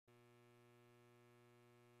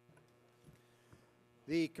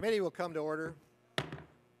The committee will come to order.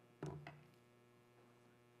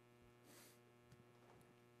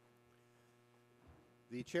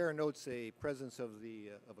 The chair notes a presence of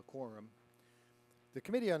a quorum. The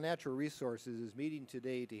Committee on Natural Resources is meeting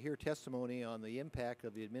today to hear testimony on the impact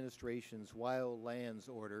of the administration's Wild Lands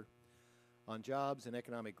Order on jobs and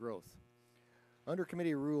economic growth. Under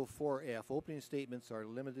Committee Rule 4F, opening statements are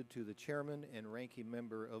limited to the chairman and ranking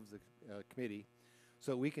member of the committee,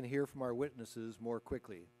 so we can hear from our witnesses more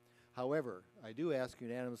quickly. However, I do ask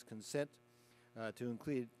unanimous consent to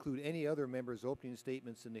include any other members' opening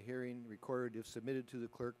statements in the hearing recorded if submitted to the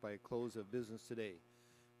clerk by close of business today.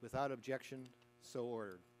 Without objection, so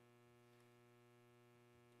ordered.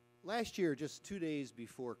 Last year, just 2 days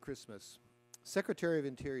before Christmas, Secretary of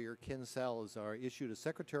Interior Ken Salazar issued a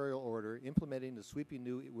secretarial order implementing the sweeping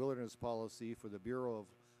new wilderness policy for the Bureau of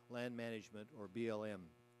Land Management, or BLM.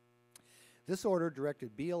 This order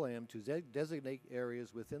directed BLM to designate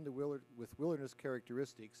areas within the with wilderness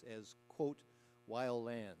characteristics as, quote, wild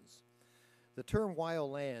lands. The term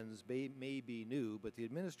wild lands may be new, but the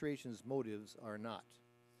administration's motives are not.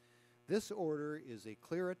 This order is a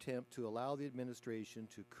clear attempt to allow the administration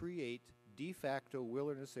to create de facto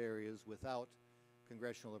wilderness areas without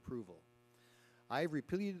congressional approval. I've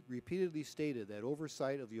repeatedly stated that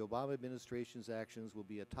oversight of the Obama administration's actions will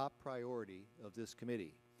be a top priority of this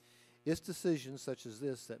committee. It's decisions such as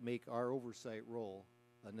this that make our oversight role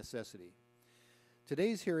a necessity.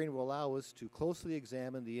 Today's hearing will allow us to closely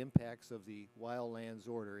examine the impacts of the Wild Lands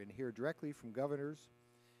Order and hear directly from governors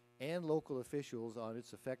and local officials on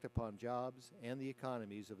its effect upon jobs and the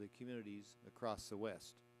economies of the communities across the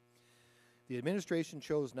West. The administration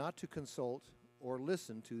chose not to consult or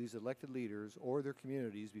listen to these elected leaders or their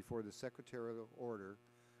communities before the Secretarial Order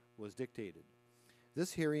was dictated.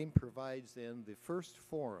 This hearing provides them the first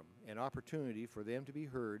forum and opportunity for them to be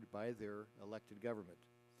heard by their elected government.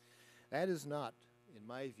 That is not, in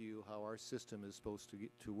my view, how our system is supposed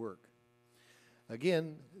to work.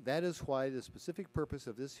 Again, that is why the specific purpose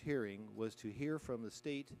of this hearing was to hear from the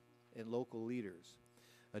state and local leaders.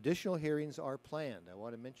 Additional hearings are planned. I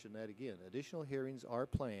want to mention that again. Additional hearings are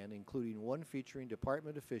planned, including one featuring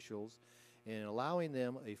department officials and allowing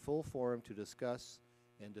them a full forum to discuss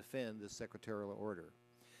and defend the secretarial order.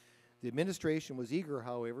 The administration was eager,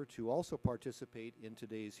 however, to also participate in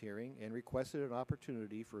today's hearing and requested an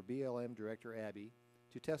opportunity for BLM Director Abbey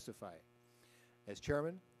to testify. As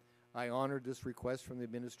chairman, I honored this request from the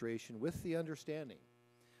administration with the understanding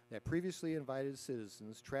that previously invited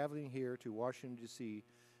citizens traveling here to Washington, D.C.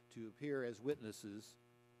 to appear as witnesses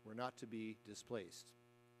were not to be displaced.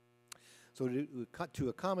 So to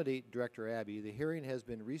accommodate Director Abbey, the hearing has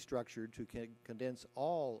been restructured to condense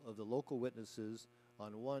all of the local witnesses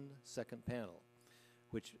on one second panel,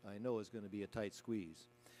 which I know is going to be a tight squeeze.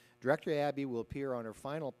 Director Abbey will appear on our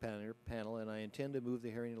final panel, and I intend to move the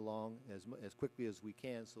hearing along as quickly as we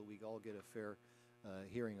can so we all get a fair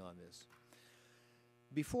hearing on this.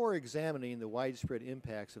 Before examining the widespread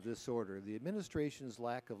impacts of this order, the administration's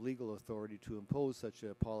lack of legal authority to impose such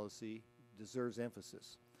a policy deserves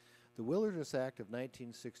emphasis. The Wilderness Act of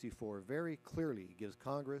 1964 very clearly gives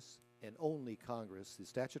Congress, and only Congress, the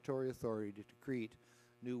statutory authority to create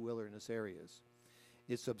new wilderness areas.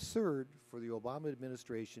 It's absurd for the Obama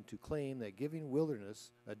administration to claim that giving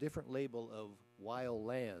wilderness a different label of wild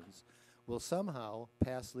lands will somehow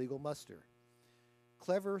pass legal muster.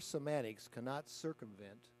 Clever semantics cannot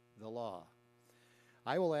circumvent the law.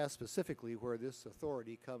 I will ask specifically where this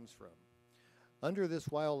authority comes from. Under this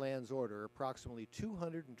Wild Lands Order, approximately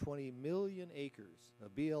 220 million acres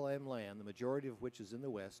of BLM land, the majority of which is in the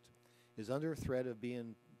West, is under threat of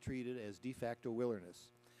being treated as de facto wilderness.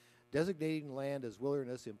 Designating land as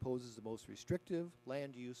wilderness imposes the most restrictive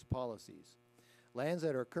land use policies. Lands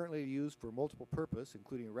that are currently used for multiple purposes,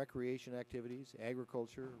 including recreation activities,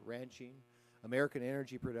 agriculture, ranching, American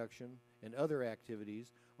energy production, and other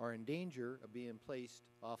activities, are in danger of being placed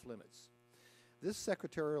off limits. This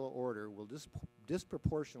secretarial order will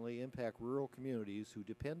disproportionately impact rural communities who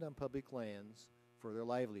depend on public lands for their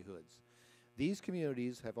livelihoods. These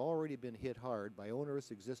communities have already been hit hard by onerous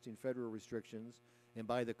existing federal restrictions and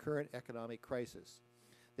by the current economic crisis.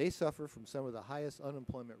 They suffer from some of the highest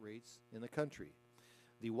unemployment rates in the country.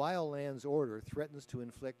 The Wild Lands Order threatens to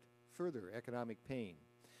inflict further economic pain.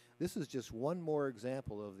 This is just one more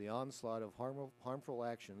example of the onslaught of harmful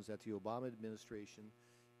actions that the Obama administration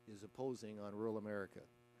is opposing on rural America.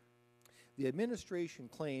 The administration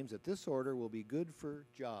claims that this order will be good for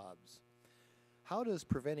jobs. How does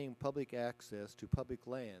preventing public access to public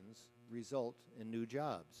lands result in new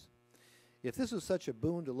jobs? If this was such a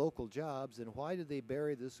boon to local jobs, then why did they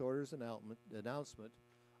bury this order's announcement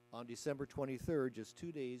on December 23rd, just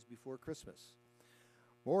 2 days before Christmas.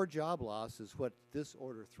 More job loss is what this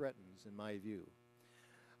order threatens, in my view.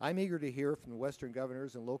 I'm eager to hear from the Western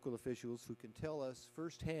governors and local officials who can tell us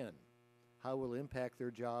firsthand how it will impact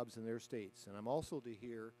their jobs in their states, and I'm also to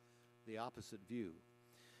hear the opposite view.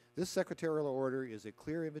 This secretarial order is a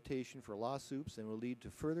clear invitation for lawsuits and will lead to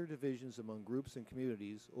further divisions among groups and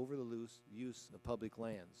communities over the use of public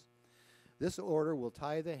lands. This order will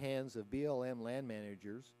tie the hands of BLM land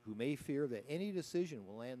managers who may fear that any decision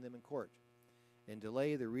will land them in court and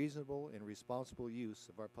delay the reasonable and responsible use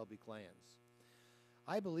of our public lands.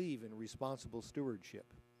 I believe in responsible stewardship.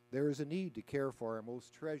 There is a need to care for our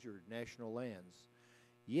most treasured national lands.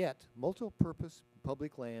 Yet, multi-purpose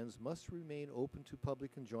public lands must remain open to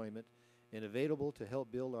public enjoyment and available to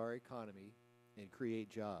help build our economy and create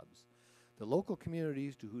jobs. The local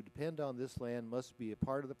communities who depend on this land must be a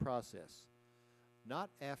part of the process, not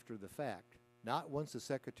after the fact, not once the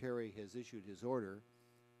Secretary has issued his order,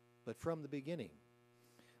 but from the beginning.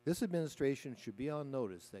 This administration should be on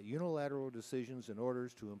notice that unilateral decisions and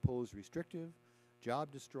orders to impose restrictive,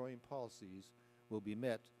 job-destroying policies will be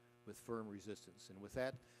met with firm resistance. And with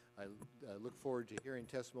that, I look forward to hearing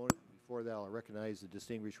testimony. Before that, I'll recognize the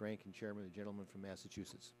distinguished ranking chairman, the gentleman from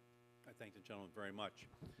Massachusetts. I thank the gentleman very much.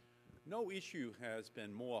 No issue has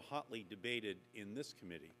been more hotly debated in this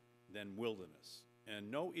committee than wilderness,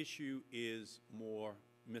 and no issue is more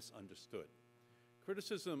misunderstood.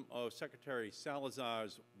 Criticism of Secretary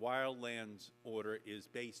Salazar's wildlands order is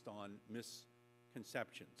based on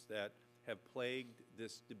misconceptions that have plagued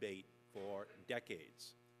this debate for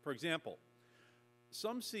decades. For example,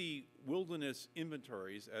 some see wilderness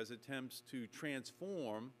inventories as attempts to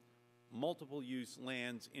transform multiple-use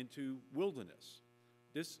lands into wilderness.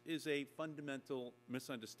 This is a fundamental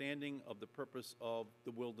misunderstanding of the purpose of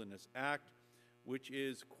the Wilderness Act, which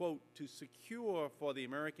is, quote, to secure for the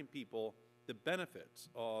American people the benefits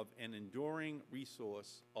of an enduring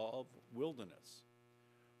resource of wilderness.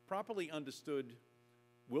 Properly understood,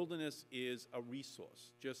 wilderness is a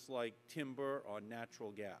resource, just like timber or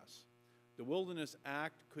natural gas. The Wilderness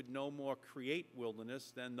Act could no more create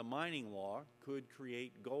wilderness than the mining law could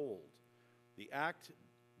create gold. The Act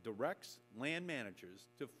directs land managers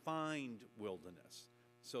to find wilderness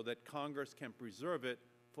so that Congress can preserve it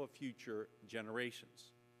for future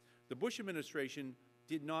generations. The Bush administration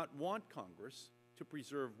did not want Congress to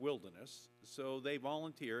preserve wilderness, so they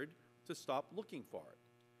volunteered to stop looking for it.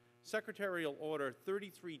 Secretarial Order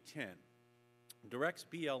 3310 directs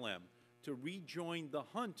BLM to rejoin the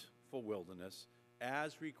hunt for wilderness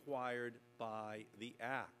as required by the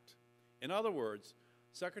Act. In other words,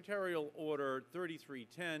 Secretarial Order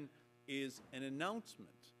 3310 is an announcement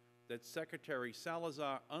that Secretary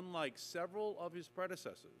Salazar, unlike several of his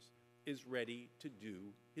predecessors, is ready to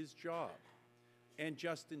do his job, and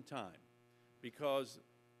just in time, because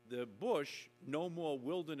the Bush no more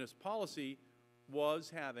wilderness policy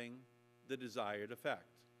was having the desired effect.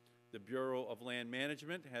 The Bureau of Land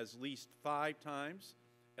Management has leased 5 times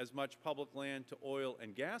as much public land to oil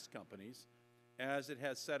and gas companies as it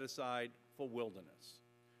has set aside for wilderness.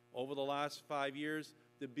 Over the last 5 years,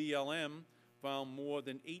 the BLM found more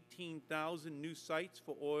than 18,000 new sites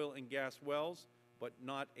for oil and gas wells, but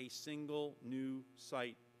not a single new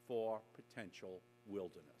site for potential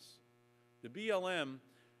wilderness. The BLM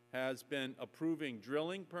has been approving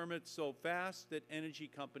drilling permits so fast that energy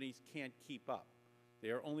companies can't keep up. They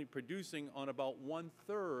are only producing on about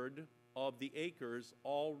 1/3 of the acres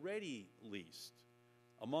already leased.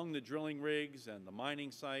 Among the drilling rigs and the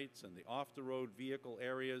mining sites and the off-the-road vehicle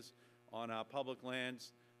areas on our public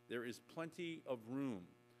lands, there is plenty of room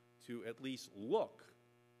to at least look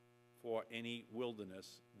for any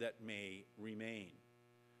wilderness that may remain.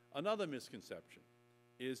 Another misconception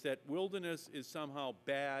is that wilderness is somehow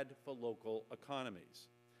bad for local economies.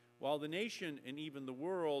 While the nation and even the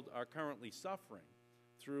world are currently suffering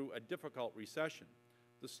through a difficult recession,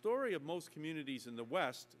 the story of most communities in the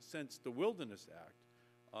West since the Wilderness Act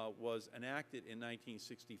was enacted in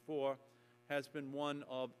 1964 has been one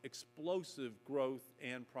of explosive growth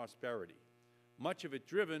and prosperity, much of it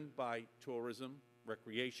driven by tourism,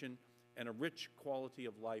 recreation, and a rich quality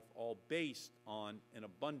of life, all based on an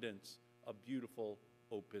abundance of beautiful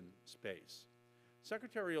open space.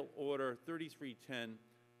 Secretarial Order 3310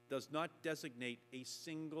 does not designate a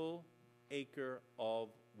single acre of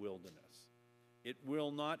wilderness. It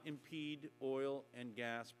will not impede oil and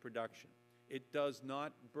gas production. It does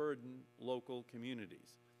not burden local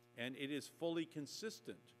communities. And it is fully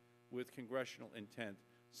consistent with congressional intent,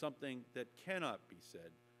 something that cannot be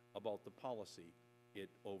said about the policy it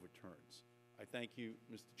overturns. I thank you,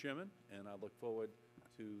 Mr. Chairman, and I look forward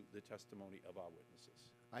to the testimony of our witnesses.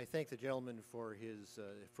 I thank the gentleman for his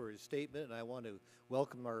statement, and I want to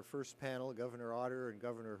welcome our first panel, Governor Otter and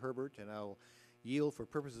Governor Herbert, and I'll yield for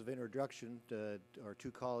purposes of introduction to our two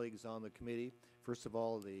colleagues on the committee. First of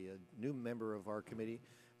all, the new member of our committee,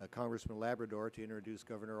 Congressman Labrador, to introduce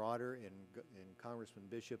Governor Otter, and Congressman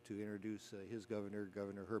Bishop to introduce his governor,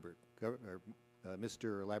 Governor Herbert.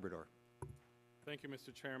 Mr. Labrador. Thank you,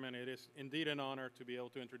 Mr. Chairman. It is indeed an honor to be able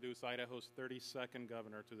to introduce Idaho's 32nd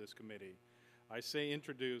governor to this committee. I say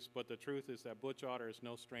introduce, but the truth is that Butch Otter is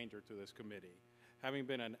no stranger to this committee, having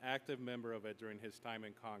been an active member of it during his time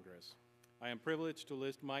in Congress. I am privileged to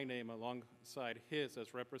list my name alongside his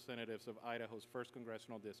as representatives of Idaho's 1st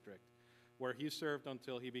Congressional District, where he served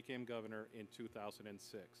until he became governor in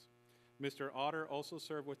 2006. Mr. Otter also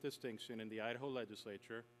served with distinction in the Idaho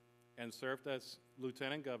legislature and served as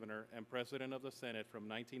lieutenant governor and president of the Senate from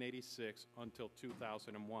 1986 until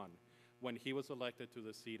 2001, when he was elected to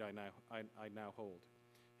the seat I now hold.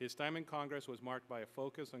 His time in Congress was marked by a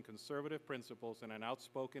focus on conservative principles and an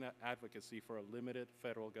outspoken advocacy for a limited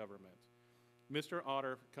federal government. Mr.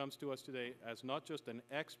 Otter comes to us today as not just an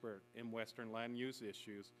expert in Western land use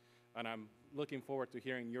issues, and I'm looking forward to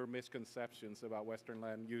hearing your misconceptions about Western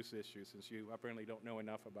land use issues, since you apparently don't know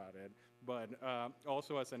enough about it, but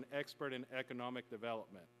also as an expert in economic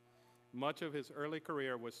development. Much of his early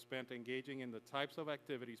career was spent engaging in the types of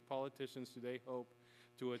activities politicians today hope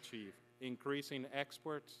to achieve, increasing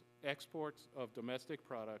exports of domestic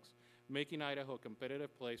products, making Idaho a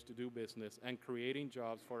competitive place to do business, and creating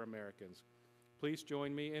jobs for Americans. Please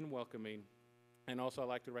join me in welcoming, and also I'd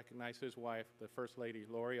like to recognize his wife, the First Lady,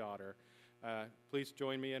 Lori Otter. Please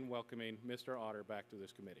join me in welcoming Mr. Otter back to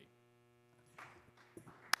this committee.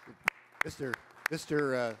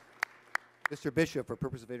 Mr. Bishop, for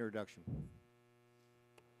purpose of introduction.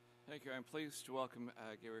 Thank you. I'm pleased to welcome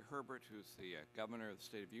Gary Herbert, who's the governor of the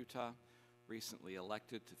state of Utah, recently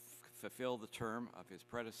elected to fulfill the term of his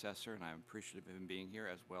predecessor, and I'm appreciative of him being here,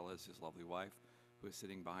 as well as his lovely wife, who is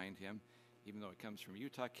sitting behind him, even though he comes from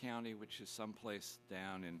Utah County, which is someplace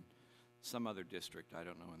down in some other district, I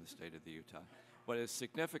don't know, in the state of Utah. What is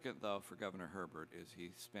significant, though, for Governor Herbert is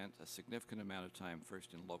he spent a significant amount of time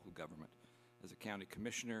first in local government as a county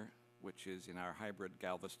commissioner, which is in our hybrid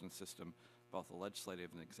Galveston system, both a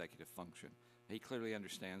legislative and executive function. He clearly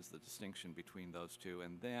understands the distinction between those two,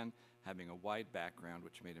 and then having a wide background,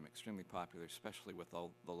 which made him extremely popular, especially with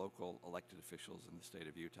all the local elected officials in the state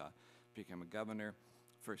of Utah. Became a governor,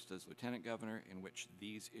 first as lieutenant governor, in which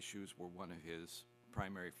these issues were one of his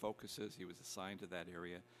primary focuses. He was assigned to that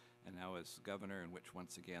area, and now as governor, in which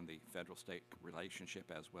once again the federal-state relationship,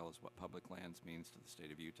 as well as what public lands means to the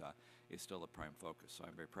state of Utah, is still a prime focus. So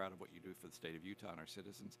I'm very proud of what you do for the state of Utah and our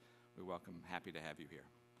citizens. We welcome, happy to have you here.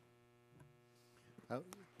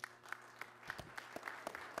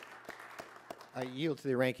 I yield to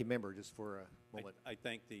the ranking member just for a moment. I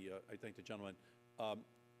thank the gentleman.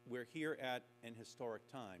 We're here at an historic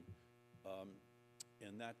time,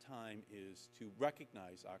 and that time is to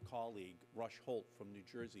recognize our colleague Rush Holt from New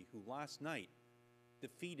Jersey, who last night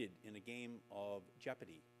defeated in a game of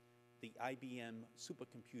Jeopardy the IBM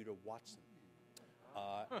supercomputer Watson.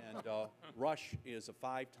 Rush is a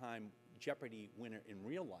 5-time Jeopardy winner in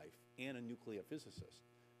real life and a nuclear physicist.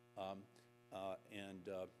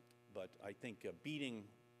 But I think beating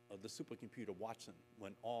the supercomputer Watson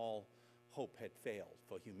when all hope had failed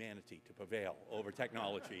for humanity to prevail over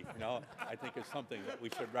technology, I think is something that we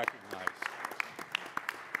should recognize.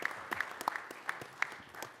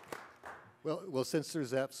 Well, since there's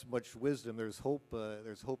that much wisdom, there's hope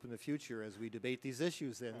in the future as we debate these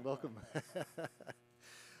issues. Then welcome.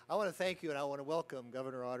 I want to thank you, and I want to welcome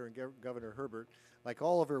Governor Otter and Governor Herbert. Like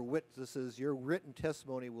all of our witnesses, your written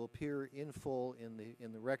testimony will appear in full in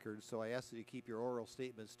the record. So I ask that you keep your oral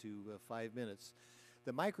statements to 5 minutes.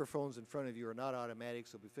 The microphones in front of you are not automatic,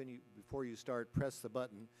 so before you start, press the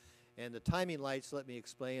button. And the timing lights, let me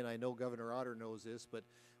explain. I know Governor Otter knows this, but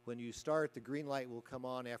when you start, the green light will come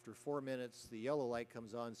on after 4 minutes. The yellow light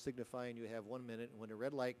comes on, signifying you have 1 minute. And when the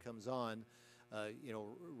red light comes on,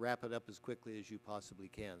 wrap it up as quickly as you possibly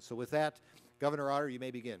can. So with that, Governor Otter, you may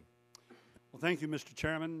begin. Well, thank you, Mr.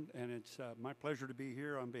 Chairman, and it's my pleasure to be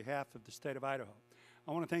here on behalf of the state of Idaho.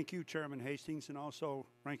 I want to thank you, Chairman Hastings, and also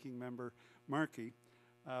Ranking Member Markey,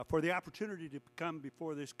 for the opportunity to come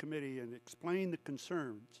before this committee and explain the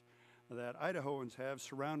concerns that Idahoans have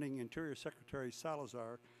surrounding Interior Secretary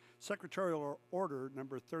Salazar, Secretarial Order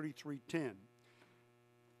number 3310.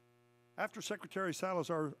 After Secretary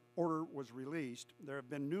Salazar's order was released, there have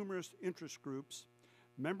been numerous interest groups,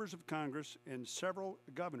 members of Congress, and several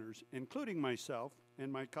governors, including myself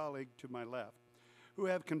and my colleague to my left, who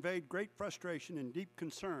have conveyed great frustration and deep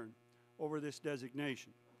concern over this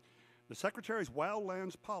designation. The Secretary's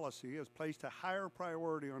wildlands policy has placed a higher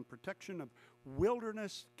priority on protection of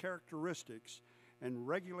wilderness characteristics and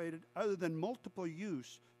regulated other than multiple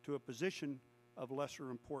use to a position of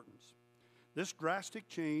lesser importance. This drastic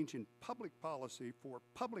change in public policy for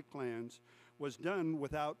public lands was done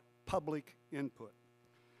without public input.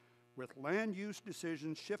 With land use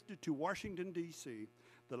decisions shifted to Washington, D.C.,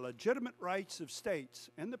 the legitimate rights of states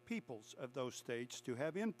and the peoples of those states to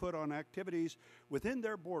have input on activities within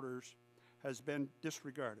their borders has been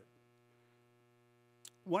disregarded.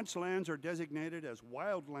 Once lands are designated as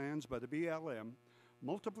wild lands by the BLM,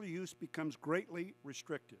 multiple use becomes greatly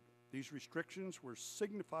restricted. These restrictions were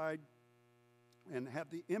signified and have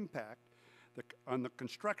the impact on the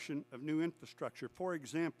construction of new infrastructure. For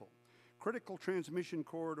example, critical transmission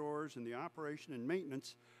corridors and the operation and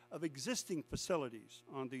maintenance of existing facilities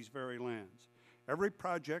on these very lands. Every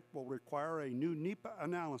project will require a new NEPA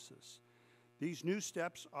analysis. These new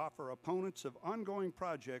steps offer opponents of ongoing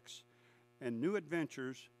projects and new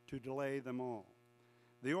adventures to delay them all.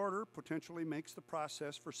 The order potentially makes the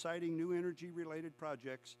process for citing new energy-related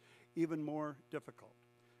projects even more difficult.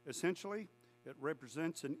 Essentially, it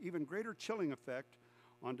represents an even greater chilling effect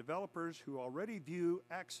on developers who already view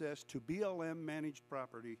access to BLM-managed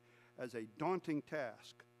property as a daunting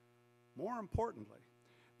task. More importantly,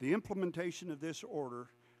 the implementation of this order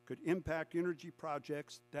could impact energy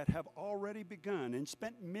projects that have already begun and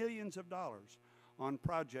spent millions of dollars on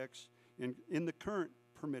projects in the current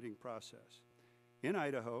permitting process. In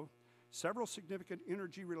Idaho, several significant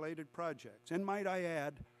energy-related projects, and might I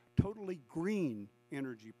add, totally green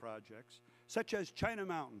energy projects, such as China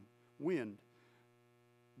Mountain Wind,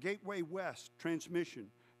 Gateway West Transmission,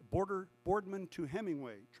 Boardman to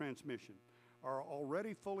Hemingway Transmission, are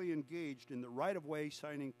already fully engaged in the right-of-way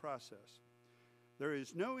signing process. There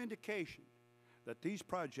is no indication that these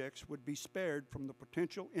projects would be spared from the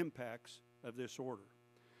potential impacts of this order.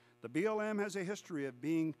 The BLM has a history of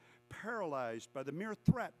being paralyzed by the mere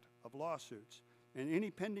threat of lawsuits and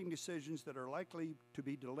any pending decisions that are likely to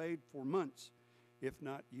be delayed for months, if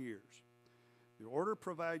not years. The order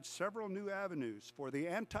provides several new avenues for the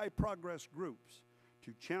anti-progress groups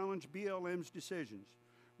to challenge BLM's decisions,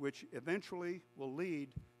 which eventually will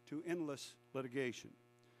lead to endless litigation.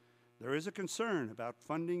 There is a concern about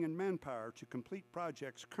funding and manpower to complete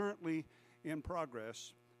projects currently in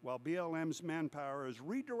progress, while BLM's manpower is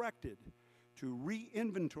redirected to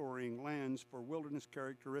re-inventorying lands for wilderness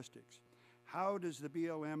characteristics. How does the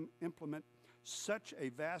BLM implement such a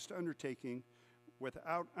vast undertaking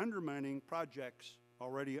without undermining projects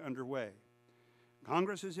already underway?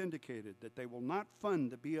 Congress has indicated that they will not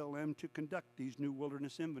fund the BLM to conduct these new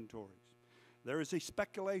wilderness inventories. There is a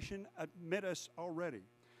speculation amid us already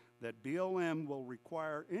that BLM will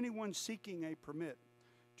require anyone seeking a permit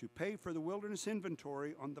to pay for the wilderness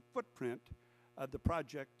inventory on the footprint of the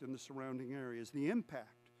project and the surrounding areas. The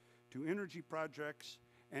impact to energy projects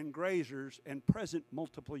and grazers and present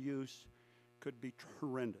multiple use could be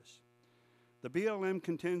horrendous. The BLM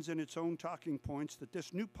contends in its own talking points that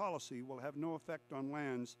this new policy will have no effect on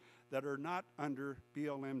lands that are not under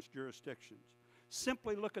BLM's jurisdictions.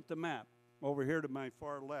 Simply look at the map over here to my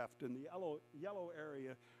far left, and the yellow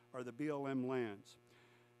area are the BLM lands.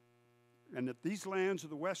 And that these lands of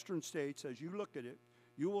the western states, as you look at it,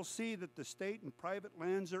 you will see that the state and private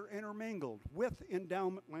lands are intermingled with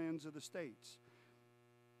endowment lands of the states.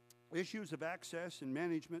 Issues of access and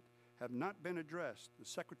management have not been addressed. The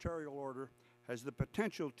Secretarial Order has the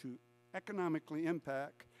potential to economically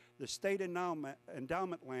impact the state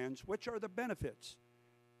endowment lands, which are the benefits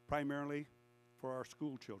primarily for our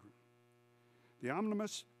school children. The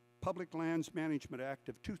Omnibus Public Lands Management Act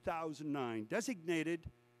of 2009 designated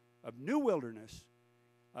of new wilderness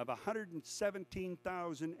of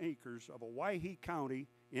 117,000 acres of Owyhee County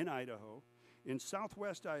in Idaho, in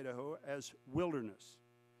southwest Idaho, as wilderness.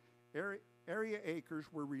 Area acres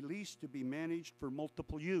were released to be managed for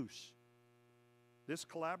multiple use. This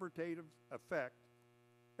collaborative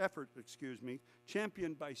effort,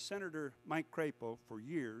 championed by Senator Mike Crapo for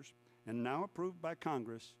years and now approved by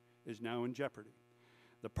Congress, is now in jeopardy.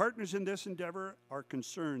 The partners in this endeavor are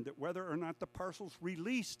concerned that whether or not the parcels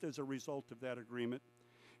released as a result of that agreement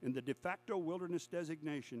in the de facto wilderness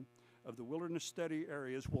designation of the wilderness study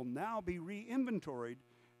areas will now be re-inventoried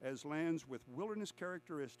as lands with wilderness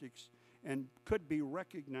characteristics and could be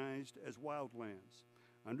recognized as wildlands.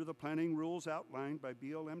 Under the planning rules outlined by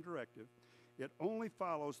BLM directive, it only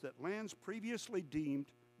follows that lands previously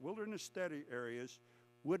deemed wilderness study areas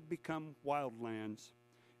would become wildlands.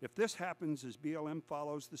 If this happens as BLM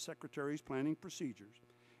follows the Secretary's planning procedures,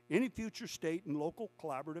 Any future state and local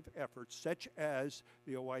collaborative efforts, such as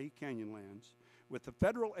the Hawaii Canyonlands, with the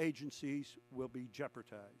federal agencies will be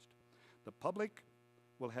jeopardized. The public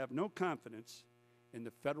will have no confidence in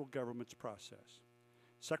the federal government's process.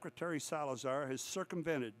 Secretary Salazar has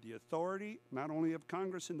circumvented the authority not only of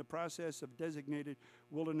Congress in the process of designated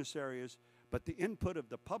wilderness areas, but the input of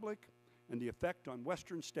the public and the effect on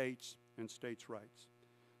western states and states' rights.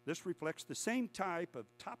 This reflects the same type of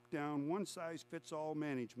top-down, one-size-fits-all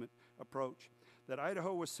management approach that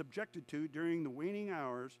Idaho was subjected to during the waning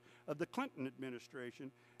hours of the Clinton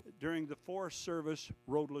administration during the Forest Service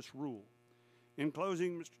roadless rule. In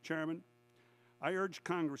closing, Mr. Chairman, I urge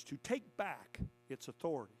Congress to take back its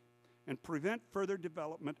authority and prevent further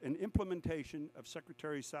development and implementation of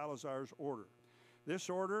Secretary Salazar's order. This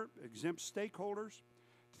order exempts stakeholders,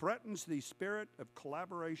 threatens the spirit of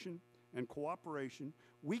collaboration and cooperation,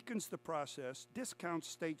 weakens the process, discounts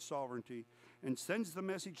state sovereignty, and sends the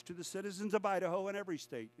message to the citizens of Idaho and every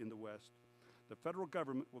state in the West. The federal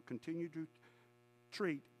government will continue to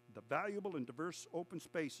treat the valuable and diverse open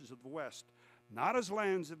spaces of the West not as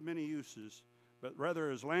lands of many uses, but rather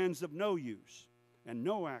as lands of no use and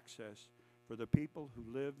no access for the people who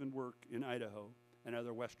live and work in Idaho and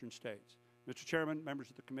other western states. Mr. Chairman, members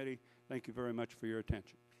of the committee, thank you very much for your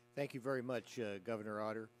attention. Thank you very much, Governor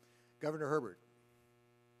Otter. Governor Herbert.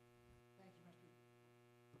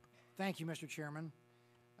 Thank you, Mr. Chairman,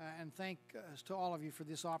 and thanks to all of you for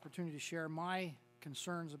this opportunity to share my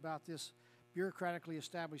concerns about this bureaucratically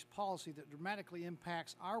established policy that dramatically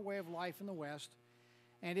impacts our way of life in the West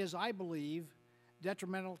and is, I believe,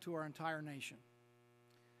 detrimental to our entire nation.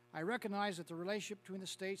 I recognize that the relationship between the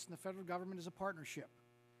states and the federal government is a partnership,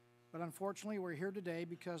 but unfortunately we're here today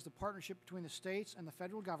because the partnership between the states and the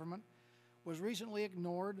federal government was recently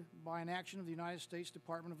ignored by an action of the United States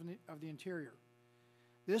Department of the Interior.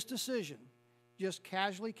 This decision just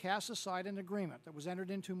casually casts aside an agreement that was entered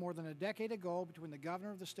into more than a decade ago between the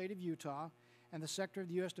governor of the state of Utah and the Secretary of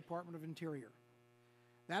the U.S. Department of Interior.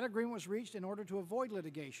 That agreement was reached in order to avoid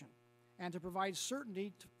litigation and to provide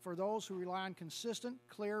certainty for those who rely on consistent,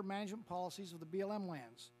 clear management policies of the BLM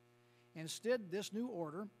lands. Instead, this new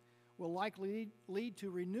order will likely lead to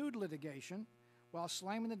renewed litigation while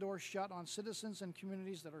slamming the door shut on citizens and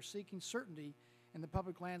communities that are seeking certainty in the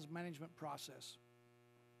public lands management process.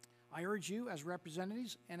 I urge you as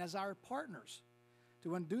representatives and as our partners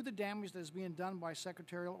to undo the damage that is being done by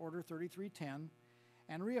Secretarial Order 3310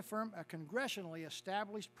 and reaffirm a congressionally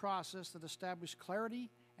established process that establishes clarity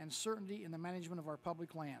and certainty in the management of our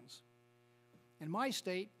public lands. In my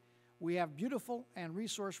state, we have beautiful and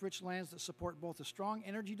resource-rich lands that support both a strong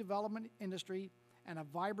energy development industry and a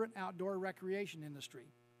vibrant outdoor recreation industry.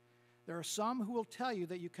 There are some who will tell you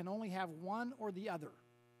that you can only have one or the other,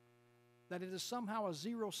 that it is somehow a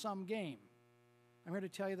zero-sum game. I'm here to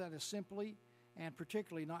tell you that is simply and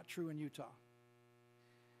particularly not true in Utah.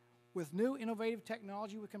 With new innovative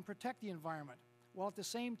technology, we can protect the environment while at the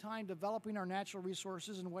same time developing our natural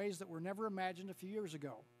resources in ways that were never imagined a few years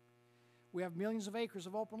ago. We have millions of acres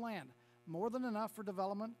of open land, more than enough for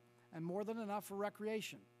development and more than enough for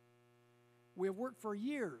recreation. We have worked for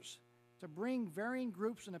years to bring varying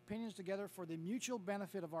groups and opinions together for the mutual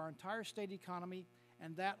benefit of our entire state economy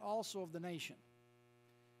and that also of the nation.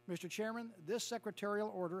 Mr. Chairman, this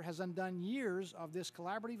secretarial order has undone years of this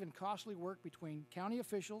collaborative and costly work between county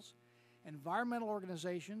officials, environmental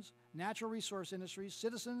organizations, natural resource industries,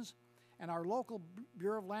 citizens, and our local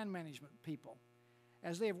Bureau of Land Management people,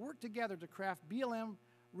 as they have worked together to craft BLM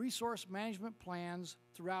resource management plans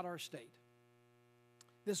throughout our state.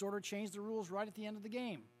 This order changed the rules right at the end of the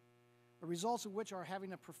game, the results of which are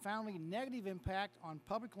having a profoundly negative impact on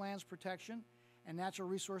public lands protection and natural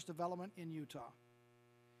resource development in Utah.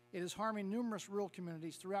 It is harming numerous rural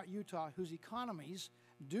communities throughout Utah whose economies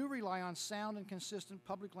do rely on sound and consistent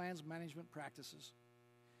public lands management practices.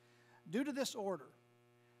 Due to this order,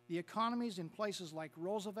 the economies in places like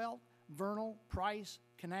Roosevelt, Vernal, Price,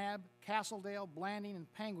 Kanab, Castledale, Blanding, and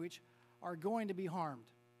Panguitch are going to be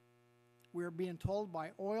harmed. We are being told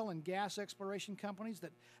by oil and gas exploration companies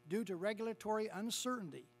that due to regulatory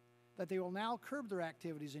uncertainty that they will now curb their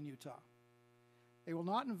activities in Utah. They will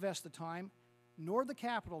not invest the time nor the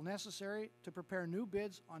capital necessary to prepare new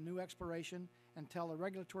bids on new exploration until the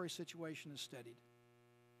regulatory situation is steadied.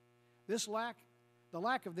 The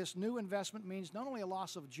lack of this new investment means not only a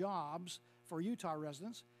loss of jobs for Utah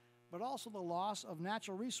residents, but also the loss of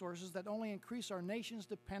natural resources that only increase our nation's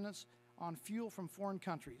dependence on fuel from foreign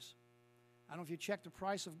countries. I don't know if you checked the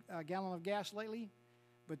price of a gallon of gas lately,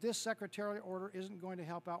 but this secretarial order isn't going to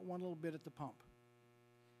help out one little bit at the pump.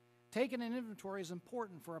 Taking an inventory is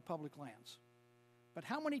important for our public lands. But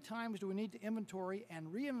how many times do we need to inventory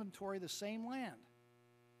and re-inventory the same land?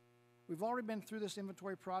 We've already been through this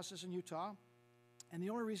inventory process in Utah, and the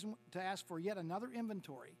only reason to ask for yet another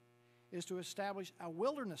inventory is to establish a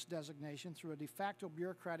wilderness designation through a de facto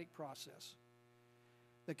bureaucratic process.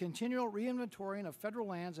 The continual re-inventorying of federal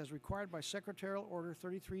lands as required by Secretarial Order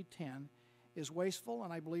 3310 is wasteful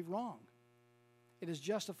and I believe wrong. It is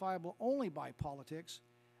justifiable only by politics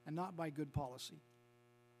and not by good policy.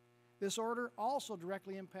 This order also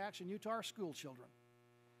directly impacts in Utah school children.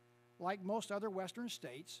 Like most other western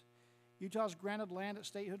states, Utah has granted land at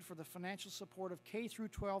statehood for the financial support of K through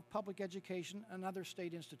 12 public education and other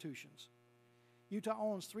state institutions. Utah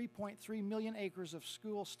owns 3.3 million acres of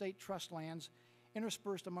school state trust lands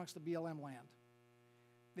interspersed amongst the BLM land.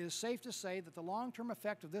 It is safe to say that the long-term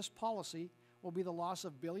effect of this policy will be the loss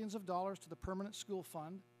of billions of dollars to the permanent school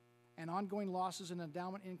fund and ongoing losses in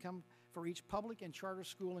endowment income for each public and charter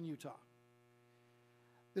school in Utah.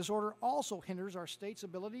 This order also hinders our state's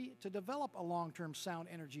ability to develop a long-term sound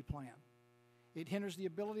energy plan. It hinders the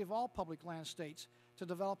ability of all public land states to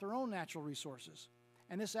develop their own natural resources,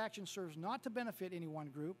 and this action serves not to benefit any one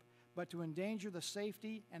group, but to endanger the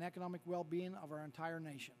safety and economic well-being of our entire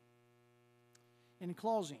nation. In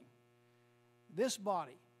closing, this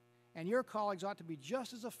body and your colleagues ought to be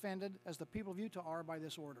just as offended as the people of Utah are by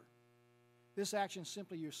this order. This action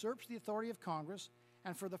simply usurps the authority of Congress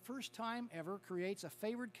and for the first time ever creates a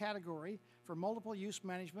favored category for multiple use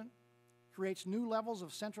management, creates new levels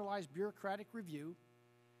of centralized bureaucratic review,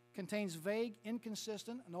 contains vague,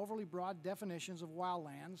 inconsistent, and overly broad definitions of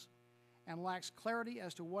wildlands, and lacks clarity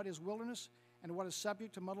as to what is wilderness and what is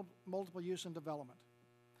subject to multiple use and development.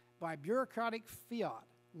 By bureaucratic fiat,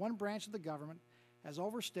 one branch of the government has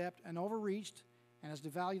overstepped and overreached and has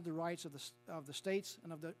devalued the rights of the states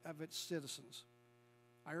and of its citizens.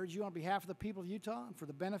 I urge you on behalf of the people of Utah and for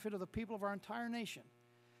the benefit of the people of our entire nation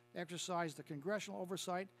to exercise the congressional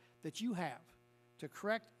oversight that you have to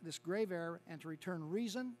correct this grave error and to return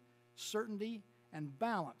reason, certainty, and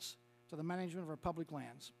balance to the management of our public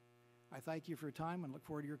lands. I thank you for your time and look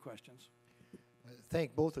forward to your questions.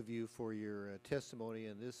 Thank both of you for your testimony,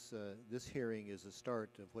 and this hearing is a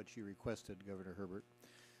start of what you requested, Governor Herbert.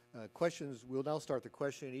 Questions, we'll now start the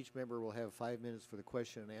question. Each member will have 5 minutes for the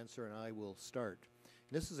question and answer, and I will start.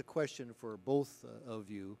 This is a question for both of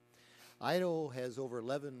you. Idaho has over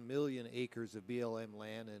 11 million acres of BLM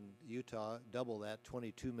land, and Utah double that,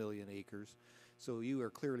 22 million acres. So you are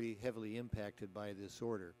clearly heavily impacted by this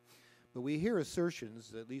order. But we hear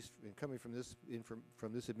assertions, at least coming from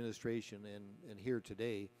this administration and here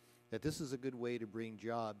today, that this is a good way to bring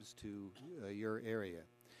jobs to your area.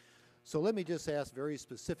 So let me just ask very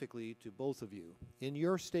specifically to both of you. In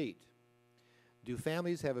your state, do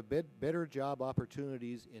families have a better job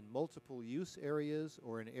opportunities in multiple use areas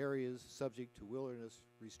or in areas subject to wilderness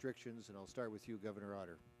restrictions? And I'll start with you, Governor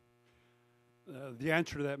Otter. The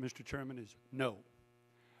answer to that, Mr. Chairman, is no.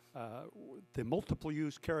 The multiple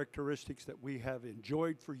use characteristics that we have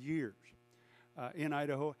enjoyed for years in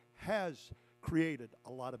Idaho has created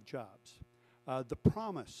a lot of jobs. The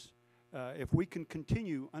promise, if we can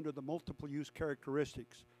continue under the multiple use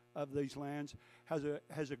characteristics of these lands,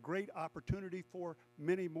 has a great opportunity for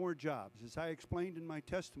many more jobs. As I explained in my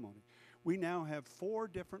testimony, we now have 4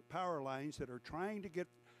 different power lines that are trying to get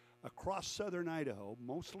across southern Idaho,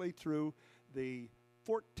 mostly through the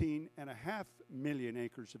 14.5 million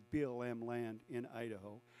acres of BLM land in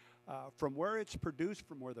Idaho. From where it's produced,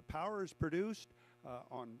 from where the power is produced,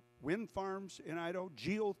 on wind farms in Idaho,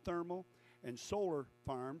 geothermal and solar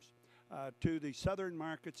farms, to the southern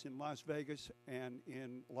markets in Las Vegas and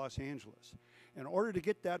in Los Angeles. In order to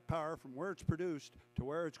get that power from where it's produced to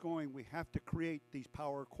where it's going, we have to create these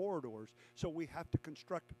power corridors. So we have to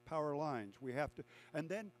construct power lines. And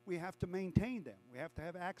then we have to maintain them. We have to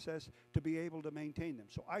have access to be able to maintain them.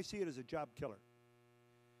 So I see it as a job killer.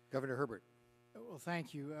 Governor Herbert. Well,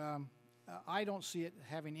 thank you. I don't see it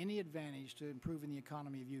having any advantage to improving the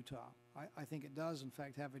economy of Utah. I think it does, in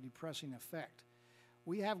fact, have a depressing effect.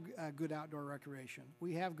 We have good outdoor recreation.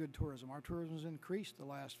 We have good tourism. Our tourism has increased the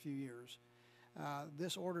last few years.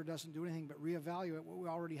 This order doesn't do anything but reevaluate what we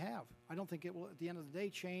already have. I don't think it will, at the end of the day,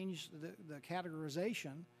 change the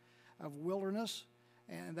categorization of wilderness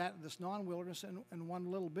and this non-wilderness in one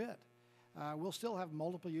little bit. We'll still have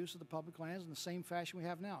multiple use of the public lands in the same fashion we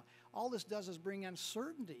have now. All this does is bring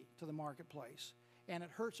uncertainty to the marketplace, and it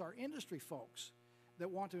hurts our industry folks that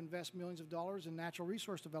want to invest millions of dollars in natural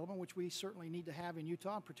resource development, which we certainly need to have in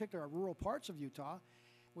Utah, in particular our rural parts of Utah,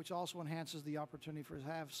 which also enhances the opportunity for us to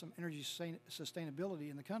have some energy sustainability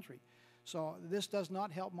in the country. So this does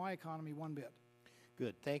not help my economy one bit.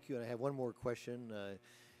 Good, thank you. And I have one more question.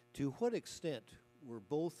 To what extent were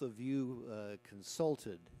both of you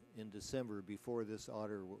consulted in December before this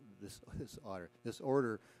order this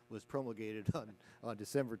order was promulgated on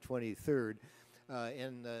December 23rd?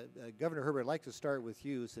 Governor Herbert, I'd like to start with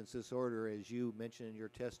you, since this order, as you mentioned in your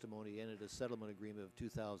testimony, ended a settlement agreement of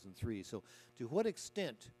 2003. So, to what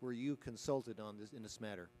extent were you consulted on this in this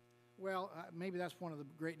matter? Well, maybe that's one of the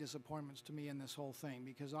great disappointments to me in this whole thing,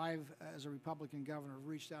 because I've, as a Republican governor,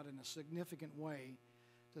 reached out in a significant way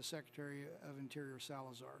to Secretary of Interior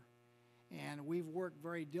Salazar. And we've worked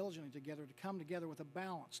very diligently together to come together with a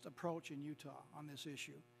balanced approach in Utah on this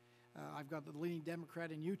issue. I've got the leading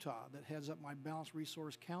Democrat in Utah that heads up my Balanced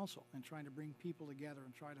Resource Council and trying to bring people together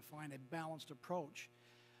and try to find a balanced approach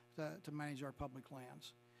to manage our public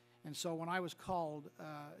lands. And so when I was called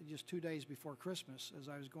just 2 days before Christmas, as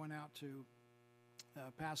I was going out to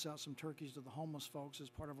pass out some turkeys to the homeless folks as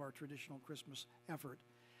part of our traditional Christmas effort,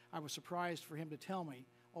 I was surprised for him to tell me,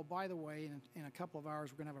 oh, by the way, in a couple of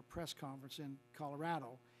hours we're going to have a press conference in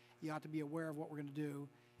Colorado. You ought to be aware of what we're going to do.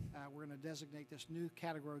 We're going to designate this new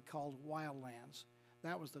category called wildlands.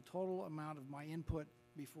 That was the total amount of my input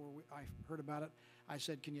before I heard about it. I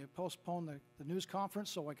said, can you postpone the news conference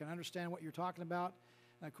so I can understand what you're talking about?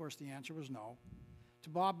 And of course the answer was no. To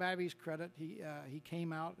Bob Babby's credit, he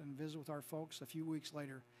came out and visited with our folks a few weeks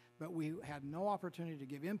later, but we had no opportunity to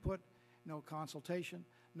give input, no consultation,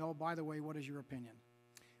 no, by the way, what is your opinion?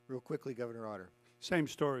 Real quickly, Governor Otter. Same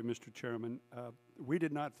story, Mr. Chairman. We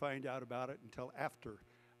did not find out about it until after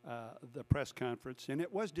the press conference, and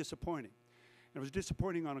it was disappointing. It was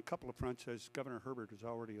disappointing on a couple of fronts, as Governor Herbert has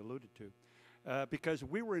already alluded to, because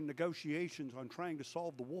we were in negotiations on trying to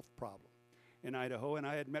solve the wolf problem in Idaho, and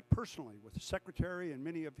I had met personally with the Secretary and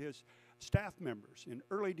many of his staff members in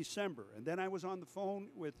early December, and then I was on the phone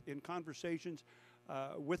in conversations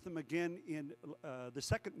with them again in the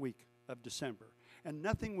second week of December, and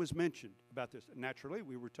nothing was mentioned about this. Naturally,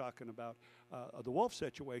 we were talking about the wolf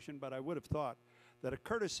situation, but I would have thought that a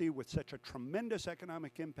courtesy with such a tremendous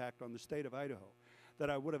economic impact on the state of Idaho,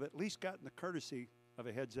 that I would have at least gotten the courtesy of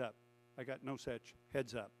a heads up. I got no such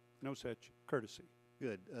heads up, no such courtesy.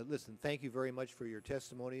 Good. Listen, thank you very much for your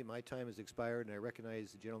testimony. My time has expired, and I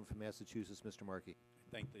recognize the gentleman from Massachusetts, Mr. Markey.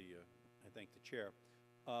 I thank the chair.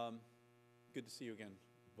 Good to see you again,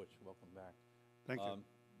 Butch. Welcome back. Thank you.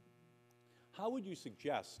 How would you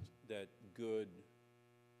suggest that good,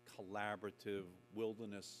 collaborative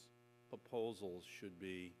wilderness proposals should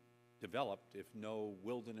be developed if no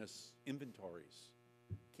wilderness inventories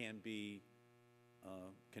can be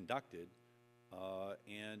conducted,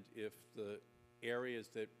 and if the areas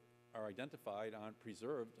that are identified aren't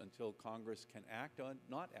preserved until Congress can act or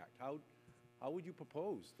not act? How would you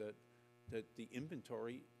propose that the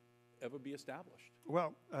inventory ever be established?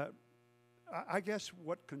 Well, I guess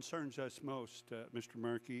what concerns us most, Mr.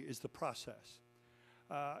 Markey, is the process.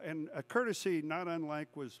 And a courtesy not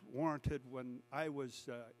unlike was warranted when I was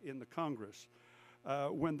in the Congress,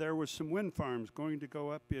 when there was some wind farms going to go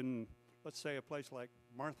up in, let's say, a place like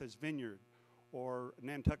Martha's Vineyard or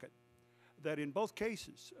Nantucket, that in both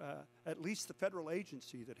cases, at least the federal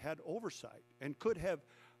agency that had oversight and would have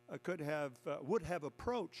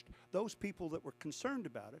approached those people that were concerned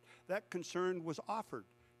about it, that concern was offered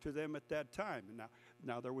to them at that time. And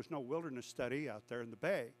now there was no wilderness study out there in the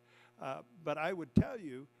Bay, but I would tell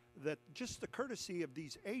you that just the courtesy of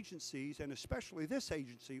these agencies, and especially this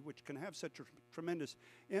agency, which can have such a tremendous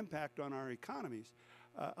impact on our economies,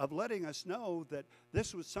 of letting us know that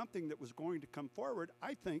this was something that was going to come forward,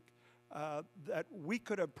 I think that we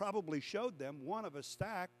could have probably showed them one of a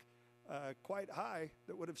stack quite high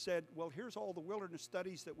that would have said, well, here's all the wilderness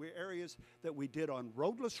studies areas that we did on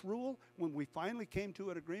roadless rule when we finally came to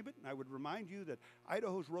an agreement. And I would remind you that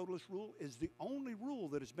Idaho's roadless rule is the only rule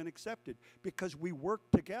that has been accepted because we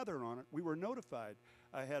worked together on it. We were notified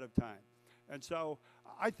ahead of time. And so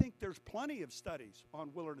I think there's plenty of studies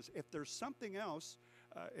on wilderness. If there's something else,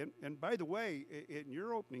 and by the way, in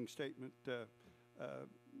your opening statement,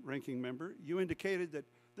 Ranking Member, you indicated that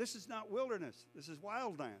this is not wilderness, this is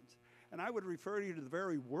wildlands. And I would refer you to the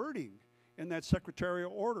very wording in that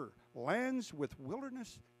Secretarial Order, lands with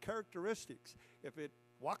wilderness characteristics. If it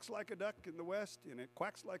walks like a duck in the west and it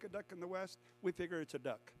quacks like a duck in the west, we figure it's a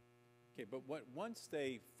duck. Okay, but once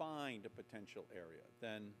they find a potential area,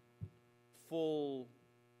 then full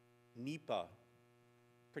NEPA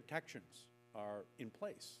protections are in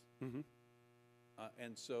place. Mm-hmm.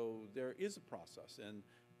 And so there is a process,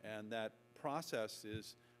 and that process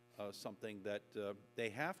is something that they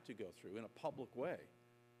have to go through in a public way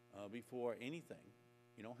before anything,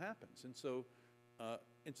 happens. And so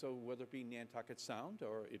whether it be Nantucket Sound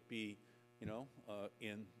or it be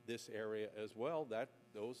in this area as well.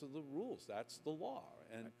 Those are the rules. That's the law.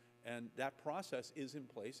 And that process is in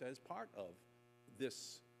place as part of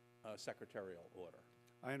this secretarial order.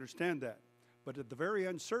 I understand that. But at the very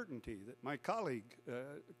uncertainty that my colleague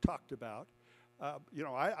talked about,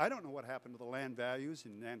 I don't know what happened to the land values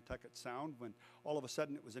in Nantucket Sound when all of a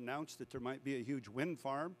sudden it was announced that there might be a huge wind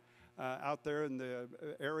farm out there in the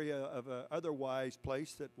area of an otherwise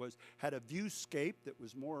place that had a viewscape that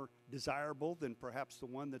was more desirable than perhaps the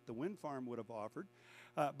one that the wind farm would have offered.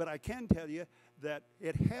 But I can tell you that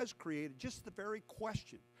it has created just the very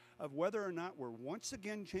question of whether or not we're once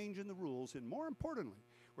again changing the rules, and more importantly,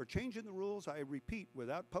 we're changing the rules, I repeat,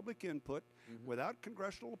 without public input, without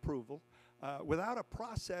congressional approval, without a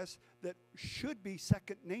process that should be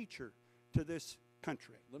second nature to this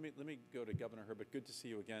country. Let me go to Governor Herbert. Good to see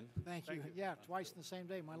you again. Thank you. Yeah, twice in the same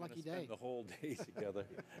day, my lucky day. Spend the whole day together.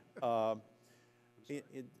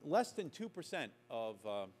 Less than 2% of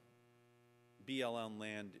BLM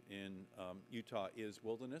land in Utah is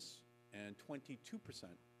wilderness, and 22%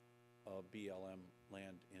 of BLM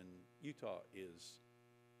land in Utah is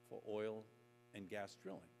for oil and gas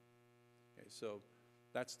drilling. Okay, so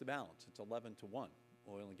that's the balance. It's 11 to 1,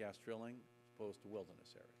 oil and gas drilling as opposed to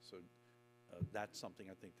wilderness area. So that's something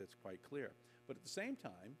I think that's quite clear. But at the same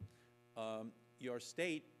time, your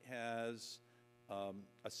state has a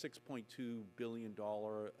 $6.2 billion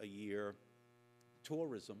a year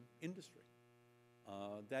tourism industry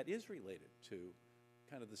that is related to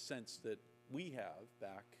kind of the sense that we have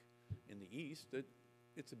back in the East, that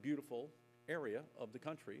it's a beautiful area of the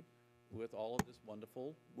country with all of this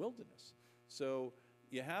wonderful wilderness. So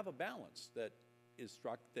you have a balance that is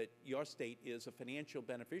struck, that your state is a financial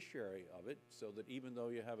beneficiary of it, so that even though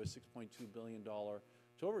you have a $6.2 billion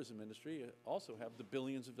tourism industry, you also have the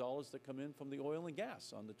billions of dollars that come in from the oil and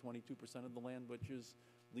gas on the 22% of the land which is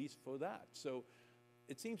leased for that. So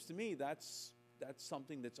it seems to me that's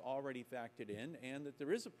something that's already factored in, and that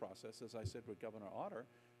there is a process, as I said with Governor Otter,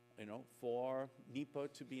 for NEPA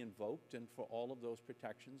to be invoked and for all of those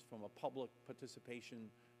protections from a public participation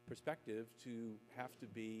perspective to have to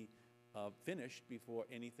be finished before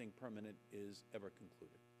anything permanent is ever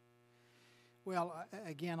concluded. Well,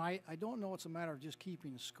 again, I don't know it's a matter of just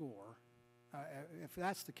keeping score. If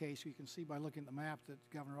that's the case, you can see by looking at the map that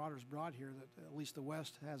Governor Otter's brought here that at least the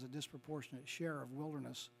West has a disproportionate share of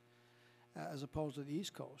wilderness as opposed to the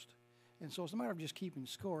East Coast. And so it's a matter of just keeping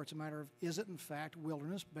score. It's a matter of, is it in fact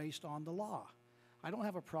wilderness based on the law? I don't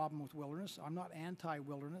have a problem with wilderness. I'm not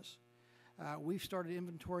anti-wilderness. We've started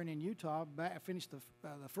inventorying in Utah, finished the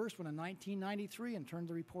first one in 1993 and turned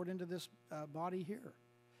the report into this body here.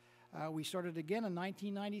 We started again in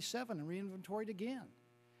 1997 and re-inventoried again.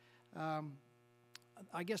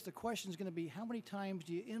 I guess the question is going to be, how many times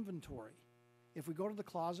do you inventory? If we go to the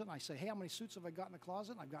closet and I say, hey, how many suits have I got in the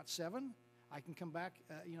closet? I've got 7. I can come back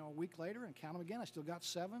a week later and count them again. I still got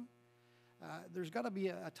 7. There's got to be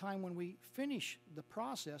a time when we finish the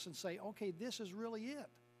process and say, okay, this is really it,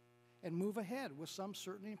 and move ahead with some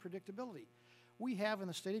certainty and predictability. We have in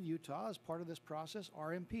the state of Utah, as part of this process,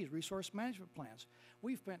 RMPs, resource management plans.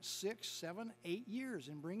 We've spent 6, 7, 8 years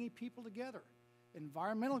in bringing people together,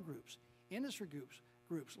 environmental groups, industry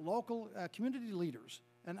groups, local community leaders,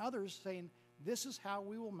 and others saying, this is how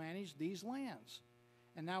we will manage these lands.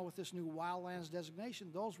 And now with this new wildlands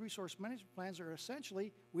designation, those resource management plans are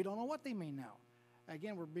essentially, we don't know what they mean now.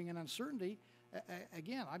 Again, we're bringing uncertainty.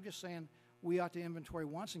 Again, I'm just saying we ought to inventory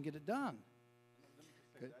once and get it done. Let me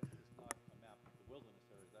just say, that is not a map of the wilderness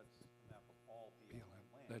area. That's a map of all BLM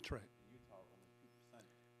land. That's right. In Utah, only 2%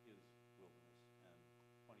 is wilderness, and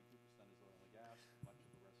 22% is oil and gas. Much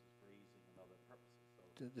of the rest is grazing and other purposes.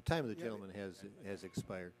 So The time of the gentleman has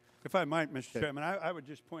expired. If I might, Mr. Chairman, I would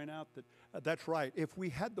just point out that that's right. If we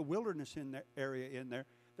had the wilderness in that area in there,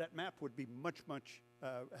 that map would be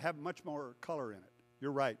have much more color in it.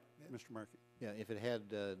 You're right, Mr. Murphy. Yeah, if it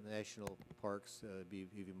had national parks, it'd be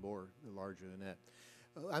even more larger than that.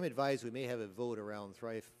 I'm advised we may have a vote around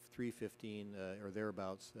 3:15 or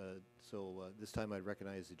thereabouts. So this time I'd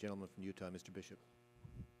recognize the gentleman from Utah, Mr. Bishop.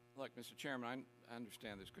 Look, Mr. Chairman, I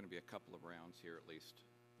understand there's going to be a couple of rounds here at least,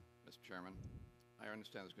 Mr. Chairman. I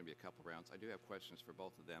understand there's going to be a couple of rounds. I do have questions for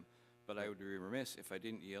both of them, but I would be remiss if I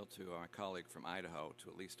didn't yield to our colleague from Idaho to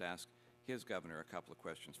at least ask his governor a couple of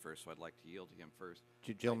questions first, so I'd like to yield to him first.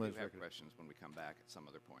 Gentleman, I do have questions when we come back at some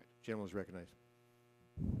other point. Gentleman is recognized.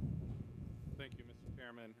 Thank you, Mr.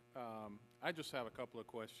 Chairman. I just have a couple of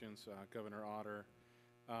questions, Governor Otter.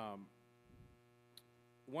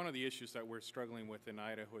 One of the issues that we're struggling with in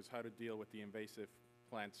Idaho is how to deal with the invasive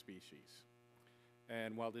plant species.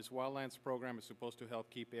 And while this wildlands program is supposed to help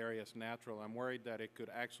keep areas natural, I'm worried that it could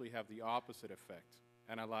actually have the opposite effect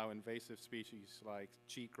and allow invasive species like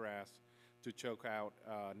cheatgrass to choke out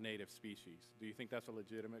native species. Do you think that's a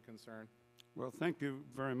legitimate concern? Well, thank you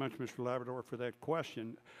very much, Mr. Labrador, for that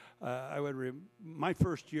question. My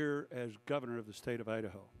first year as governor of the state of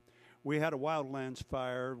Idaho, we had a wildlands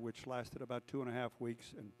fire which lasted about 2.5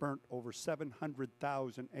 weeks and burnt over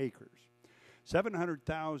 700,000 acres.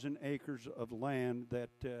 700,000 acres of land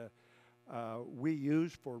that we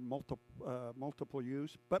use for multiple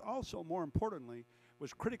use, but also, more importantly,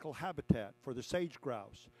 was critical habitat for the sage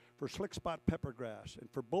grouse, for slick-spot peppergrass, and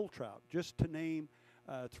for bull trout, just to name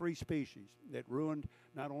 3 species. It ruined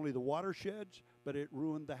not only the watersheds, but it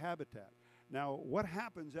ruined the habitat. Now, what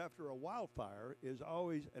happens after a wildfire is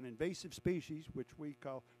always an invasive species, which we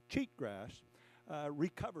call cheatgrass,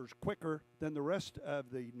 recovers quicker than the rest of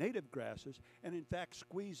the native grasses and in fact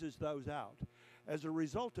squeezes those out. As a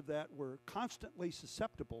result of that, we're constantly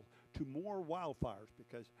susceptible to more wildfires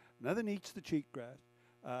because nothing eats the cheatgrass,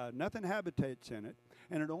 nothing habitates in it,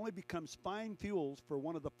 and it only becomes fine fuels for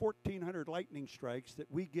one of the 1,400 lightning strikes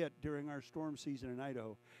that we get during our storm season in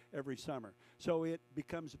Idaho every summer. So it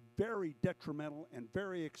becomes very detrimental and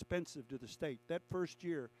very expensive to the state. That first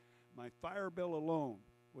year, my fire bill alone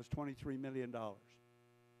was $23 million.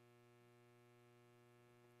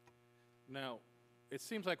 Now, it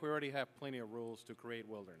seems like we already have plenty of rules to create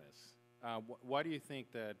wilderness. Why do you think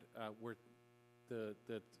that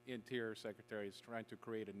the Interior Secretary is trying to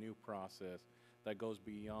create a new process that goes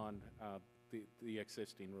beyond the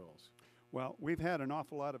existing rules? Well, we've had an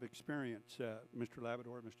awful lot of experience, Mr.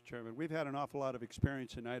 Labrador, Mr. Chairman. We've had an awful lot of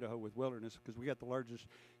experience in Idaho with wilderness because we got the largest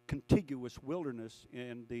contiguous wilderness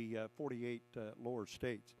in the 48 lower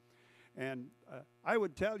states. And I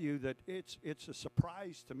would tell you that it's a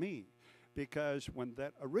surprise to me because when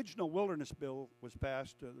that original wilderness bill was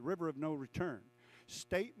passed, the River of No Return,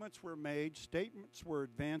 statements were made, statements were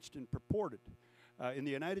advanced and purported in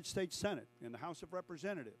the United States Senate, in the House of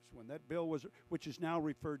Representatives, when that bill was, which is now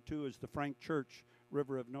referred to as the Frank Church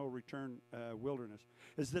River of No Return Wilderness,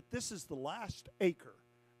 is that this is the last acre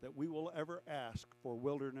that we will ever ask for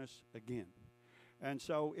wilderness again. And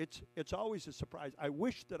so it's always a surprise. I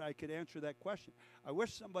wish that I could answer that question. I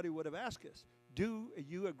wish somebody would have asked us, do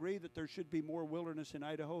you agree that there should be more wilderness in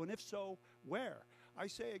Idaho? And if so, where? I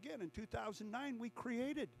say again, in 2009, we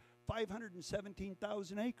created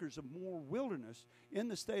 517,000 acres of more wilderness in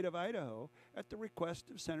the state of Idaho at the request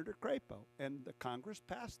of Senator Crapo, and the Congress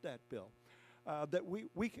passed that bill. That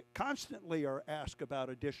we constantly are asked about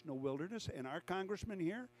additional wilderness, and our congressmen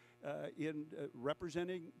here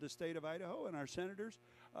representing the state of Idaho and our senators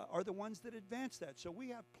are the ones that advance that. So we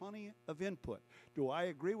have plenty of input. Do I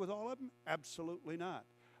agree with all of them? Absolutely not.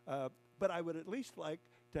 But I would at least like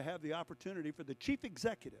to have the opportunity for the chief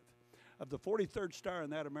executive of the 43rd star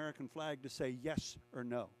on that American flag to say yes or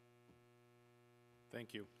no.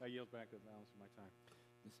 Thank you. I yield back the balance of my time.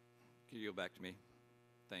 Can you yield back to me?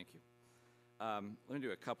 Thank you. Let me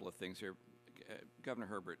do a couple of things here. Governor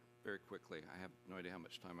Herbert, very quickly. I have no idea how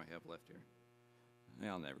much time I have left here.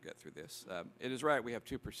 I'll never get through this. It is right, we have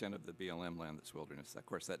 2% of the BLM land that's wilderness. Of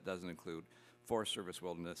course, that doesn't include Forest Service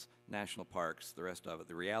wilderness, national parks, the rest of it.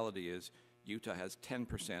 The reality is Utah has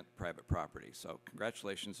 10% private property. So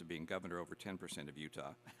congratulations on being governor over 10% of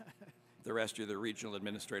Utah. The rest, you're the regional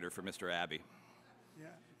administrator for Mr. Abbey.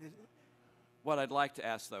 Yeah. What I'd like to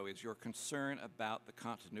ask, though, is your concern about the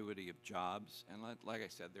continuity of jobs. And like I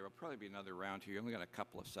said, there will probably be another round here. You only got a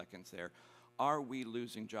couple of seconds there. Are we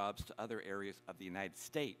losing jobs to other areas of the United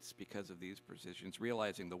States because of these positions,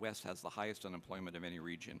 realizing the West has the highest unemployment of any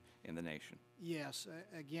region in the nation? Yes.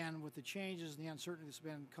 Again, with the changes and the uncertainty that's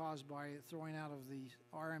been caused by throwing out of the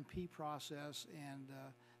RMP process and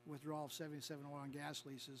withdrawal of 77 oil and gas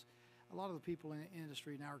leases, a lot of the people in the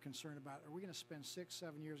industry now are concerned about, are we going to spend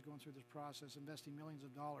 6-7 years going through this process, investing millions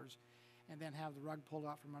of dollars, and then have the rug pulled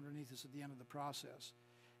out from underneath us at the end of the process?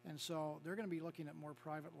 And so they're going to be looking at more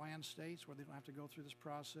private land states where they don't have to go through this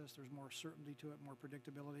process. There's more certainty to it, more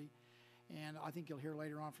predictability. And I think you'll hear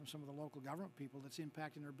later on from some of the local government people that's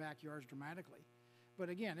impacting their backyards dramatically. But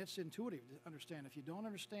again, it's intuitive to understand. If you don't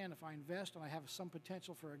understand, if I invest and I have some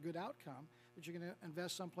potential for a good outcome, that you're going to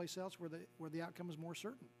invest someplace else where the outcome is more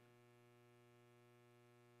certain.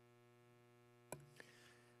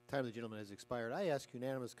 Time of the gentleman has expired. I ask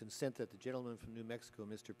unanimous consent that the gentleman from New Mexico,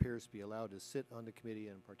 Mr. Pierce, be allowed to sit on the committee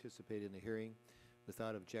and participate in the hearing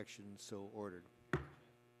without objection, so ordered.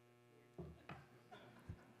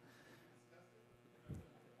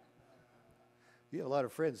 You have a lot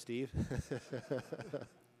of friends, Steve.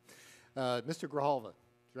 Mr. Grijalva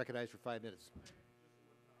is recognized for 5 minutes.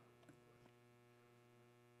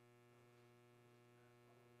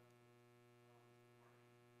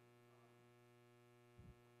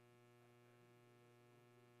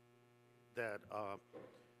 that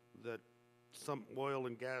that some oil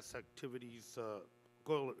and gas activities,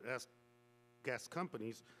 oil and gas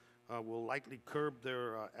companies, will likely curb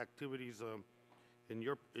their activities in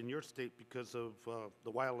your state because of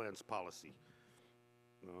the wildlands policy.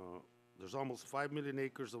 There's almost 5 million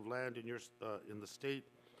acres of land in the state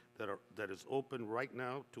that is open right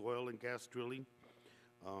now to oil and gas drilling.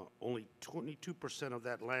 Only 22% of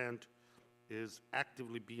that land is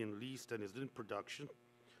actively being leased and is in production.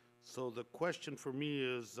 So the question for me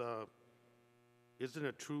is, isn't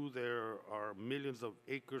it true there are millions of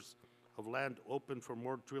acres of land open for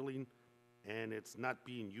more drilling and it's not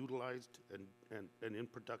being utilized and in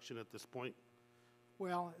production at this point?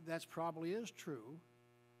 Well, that's probably is true.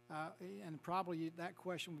 And probably that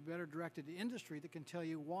question would be better directed to industry that can tell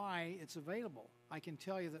you why it's available. I can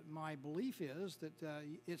tell you that my belief is that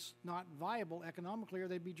it's not viable economically or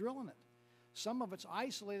they'd be drilling it. Some of it's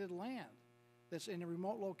isolated land that's in a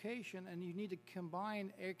remote location, and you need to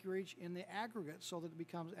combine acreage in the aggregate so that it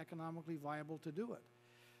becomes economically viable to do it.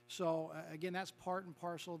 So again, that's part and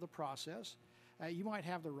parcel of the process. You might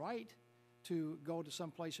have the right to go to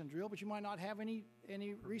some place and drill, but you might not have any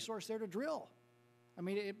resource there to drill. I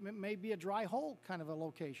mean, it may be a dry hole kind of a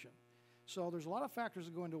location. So there's a lot of factors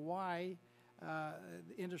that go into why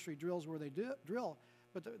the industry drills where they drill.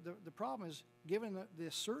 But the problem is, given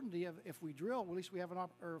the certainty of if we drill, at least we have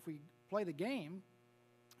or if we play the game,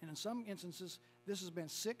 and in some instances, this has been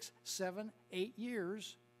 6, 7, 8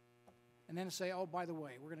 years, and then say, oh, by the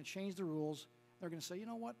way, we're going to change the rules. They're going to say, you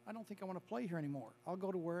know what, I don't think I want to play here anymore. I'll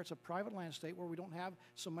go to where it's a private land state where we don't have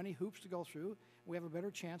so many hoops to go through. We have a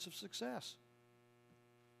better chance of success.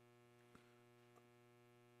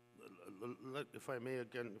 If I may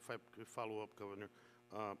again, if I could follow up, Governor,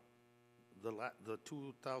 the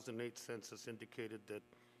 2008 census indicated that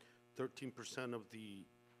 13% of the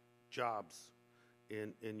jobs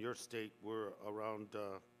in your state were around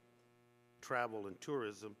travel and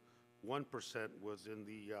tourism. 1% was in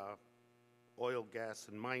the oil, gas,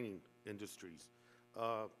 and mining industries.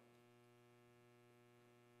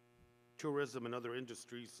 Tourism and other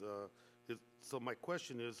industries. So my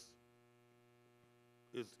question is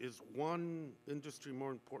one industry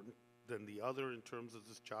more important than the other in terms of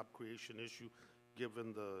this job creation issue,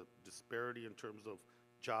 given the disparity in terms of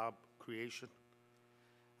job creation?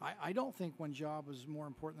 I don't think one job is more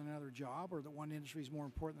important than another job, or that one industry is more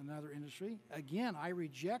important than another industry. Again, I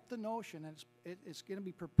reject the notion, and it's going to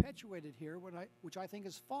be perpetuated here, which I think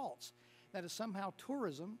is false, that is somehow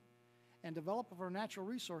tourism and development of our natural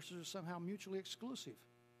resources are somehow mutually exclusive.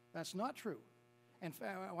 That's not true. And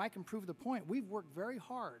I can prove the point. We've worked very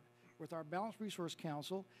hard with our Balanced Resource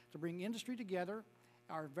Council to bring industry together,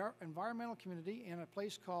 our environmental community, in a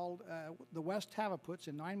place called the West Tavaputs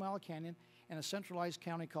in 9 Mile Canyon, and a centralized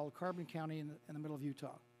county called Carbon County in the middle of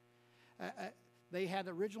Utah. They had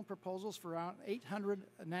original proposals for around 800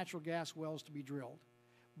 natural gas wells to be drilled.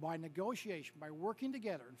 By negotiation, by working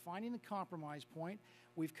together and finding the compromise point,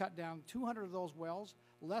 we've cut down 200 of those wells,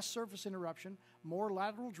 less surface interruption, more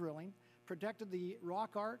lateral drilling, protected the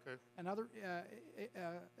rock art and other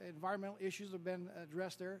environmental issues that have been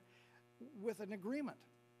addressed there with an agreement.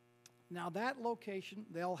 Now that location,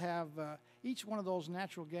 they'll have, each one of those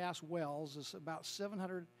natural gas wells is about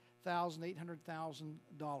 $700,000,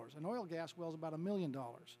 $800,000. An oil gas well is about $1 million.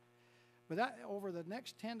 But that, over the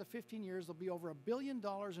next 10 to 15 years, there'll be over $1 billion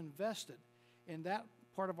invested in that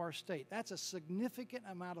part of our state. That's a significant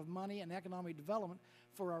amount of money and economic development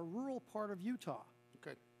for our rural part of Utah.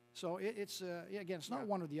 Okay. So again, it's not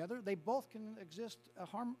one or the other. They both can exist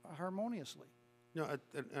harmoniously. No,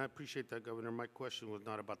 I appreciate that, Governor. My question was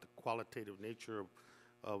not about the qualitative nature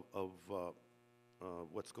of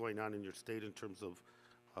what's going on in your state in terms of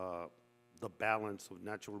the balance of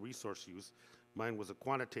natural resource use. Mine was a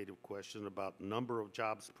quantitative question about number of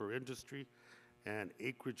jobs per industry and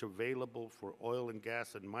acreage available for oil and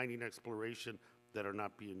gas and mining exploration that are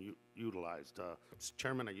not being utilized. Mr.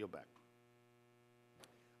 Chairman, I yield back.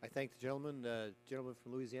 I thank the gentleman. Gentleman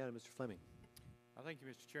from Louisiana, Mr. Fleming. Thank you,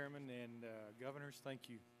 Mr. Chairman, and governors, thank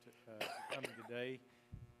you for coming today.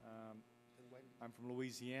 I'm from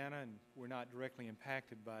Louisiana, and we're not directly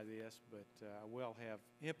impacted by this, but I will have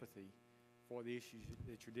empathy for the issues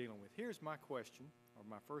that you're dealing with. Here's my question, or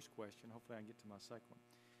my first question. Hopefully I can get to my second one.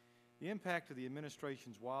 The impact of the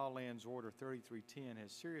administration's Wildlands Order 3310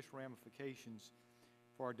 has serious ramifications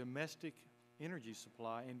for our domestic energy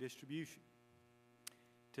supply and distribution.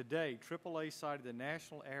 Today, AAA cited the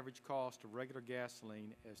national average cost of regular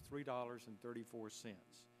gasoline as $3.34.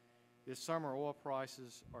 This summer, oil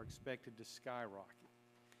prices are expected to skyrocket.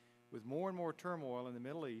 With more and more turmoil in the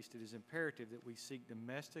Middle East, it is imperative that we seek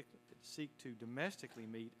to domestically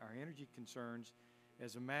meet our energy concerns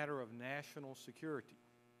as a matter of national security,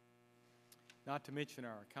 not to mention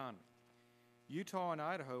our economy. Utah and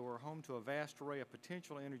Idaho are home to a vast array of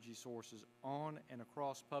potential energy sources on and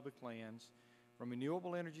across public lands, from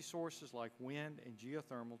renewable energy sources like wind and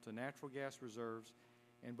geothermal to natural gas reserves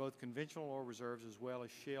and both conventional oil reserves as well as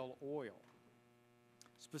shale oil.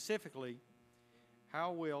 Specifically,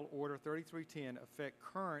 how will Order 3310 affect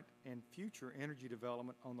current and future energy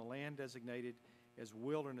development on the land designated as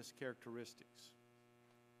wilderness characteristics?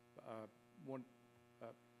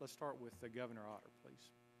 Let's start with Governor Otter, please.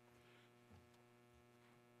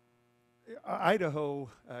 Idaho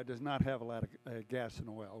does not have a lot of gas and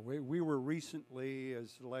oil. We were recently,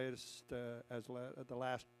 as the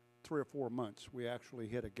last 3 or 4 months, we actually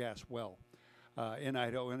hit a gas well in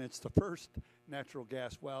Idaho, and it's the first natural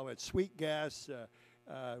gas well. It's sweet gas.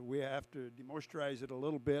 We have to demoisturize it a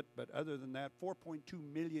little bit, but other than that, 4.2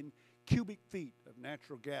 million cubic feet of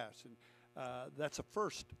natural gas, and that's a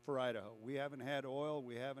first for Idaho. We haven't had oil.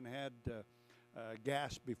 We haven't had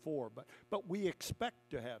gas before, but we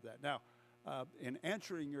expect to have that. Now, in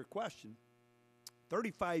answering your question,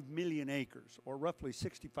 35 million acres, or roughly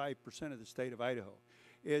 65% of the state of Idaho,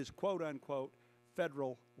 is quote-unquote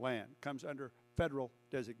federal land, comes under federal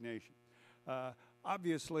designation.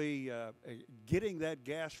 Obviously, getting that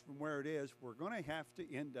gas from where it is, we're going to have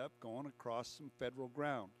to end up going across some federal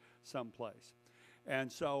ground someplace.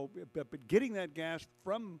 And so, but getting that gas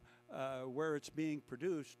from where it's being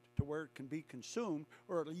produced to where it can be consumed,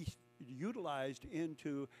 or at least utilized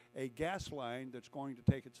into a gas line that's going to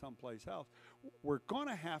take it someplace else, we're going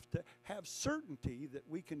to have certainty that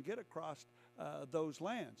we can get across those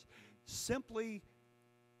lands. Simply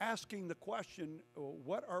asking the question,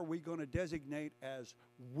 what are we going to designate as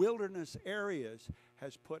wilderness areas,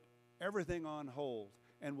 has put everything on hold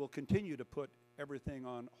and will continue to put everything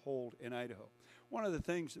on hold in Idaho. One of the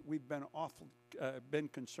things that we've been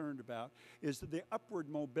concerned about is the upward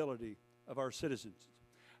mobility of our citizens.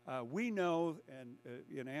 We know, and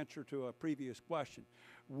in answer to a previous question,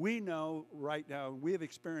 we know right now, and we have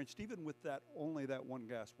experienced even with only that one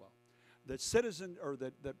gas well, that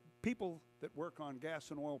that people that work on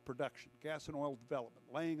gas and oil production, gas and oil development,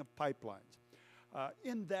 laying of pipelines,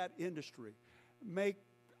 in that industry make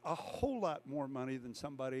a whole lot more money than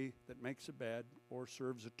somebody that makes a bed or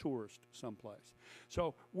serves a tourist someplace.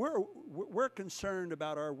 So we're concerned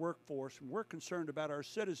about our workforce, and we're concerned about our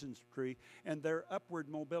citizenry and their upward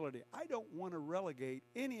mobility. I don't want to relegate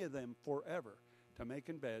any of them forever to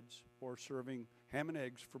making beds or serving ham and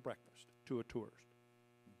eggs for breakfast to a tourist.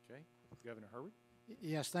 Okay. Governor Herbert?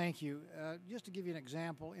 Yes, thank you. Just to give you an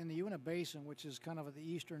example, in the Uinta Basin, which is kind of at the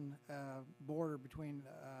eastern border between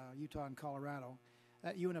Utah and Colorado,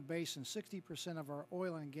 that Uinta Basin, 60% of our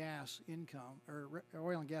oil and gas income, or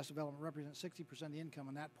oil and gas development represents 60% of the income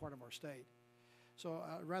in that part of our state. So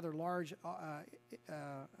a rather large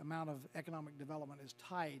amount of economic development is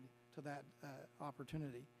tied to that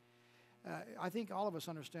opportunity. I think all of us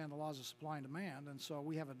understand the laws of supply and demand, and so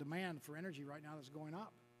we have a demand for energy right now that's going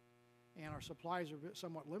up, and our supplies are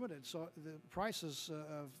somewhat limited. So the prices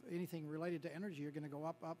of anything related to energy are going to go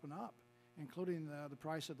up, up, and up, including the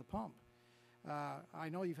price at the pump. I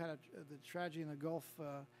know you've had the tragedy in the Gulf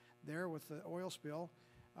there with the oil spill.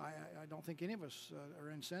 I don't think any of us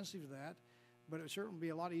are insensitive to that, but it would certainly be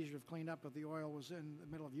a lot easier to clean up if the oil was in the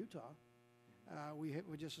middle of Utah. We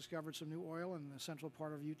just discovered some new oil in the central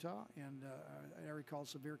part of Utah in an area called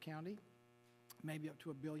Sevier County, maybe up to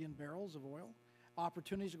 1 billion barrels of oil.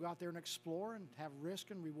 Opportunities to go out there and explore and have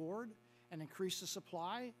risk and reward and increase the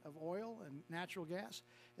supply of oil and natural gas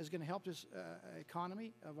is going to help this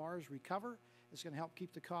economy of ours recover. It's going to help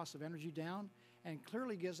keep the cost of energy down and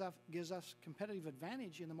clearly gives us competitive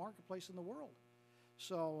advantage in the marketplace in the world.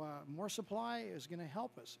 So more supply is going to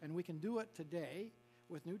help us, and we can do it today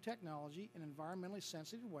with new technology in environmentally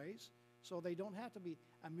sensitive ways, so they don't have to be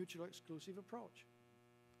a mutually exclusive approach.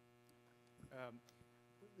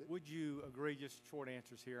 Would you agree, just short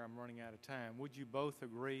answers here, I'm running out of time, would you both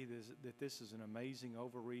agree that this is an amazing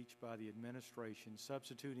overreach by the administration,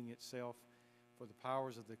 substituting itself for the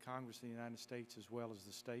powers of the Congress of the United States as well as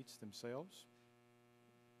the states themselves?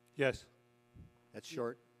 Yes. That's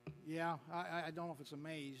short. Yeah, I don't know if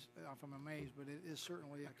I'm amazed, but it is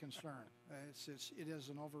certainly a concern. It is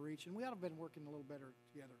an overreach, and we ought to have been working a little better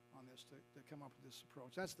together on this to come up with this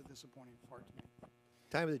approach. That's the disappointing part to me.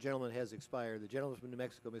 Time of the gentleman has expired. The gentleman from New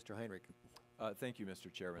Mexico, Mr. Heinrich. Thank you,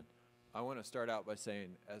 Mr. Chairman. I want to start out by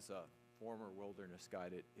saying, as a former wilderness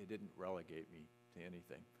guide, it didn't relegate me to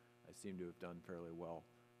anything. I seem to have done fairly well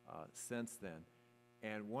since then.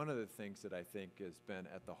 And one of the things that I think has been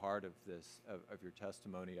at the heart of this, of your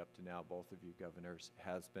testimony up to now, both of you governors,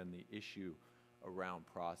 has been the issue around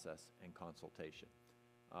process and consultation.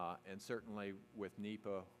 And certainly with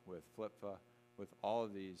NEPA, with FLIPFA, with all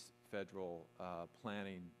of these federal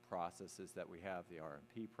planning processes that we have, the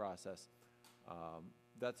RMP process,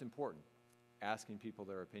 that's important. Asking people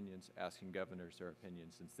their opinions, asking governors their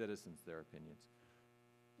opinions, and citizens their opinions.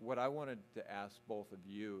 What I wanted to ask both of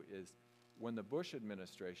you is, when the Bush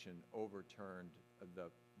administration overturned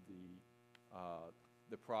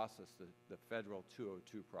the process, the federal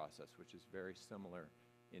 202 process, which is very similar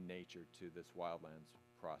in nature to this wildlands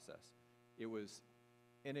process, it was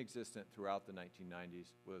in existence throughout the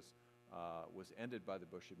 1990s, was ended by the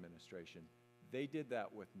Bush administration. They did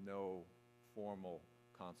that with no formal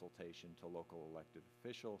consultation to local elected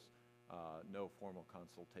officials, no formal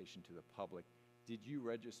consultation to the public. Did you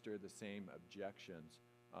register the same objections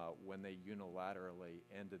when they unilaterally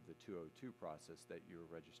ended the 202 process that you're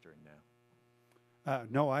registering now?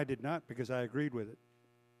 No, I did not, because I agreed with it.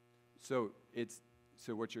 So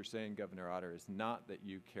what you're saying, Governor Otter, is not that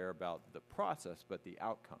you care about the process, but the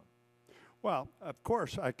outcome. Well, of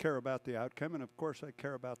course I care about the outcome, and of course I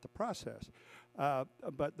care about the process.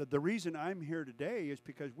 But the reason I'm here today is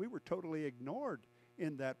because we were totally ignored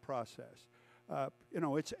in that process. You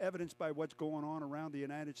know, it's evidenced by what's going on around the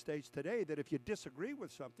United States today, that if you disagree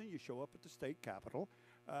with something, you show up at the state capitol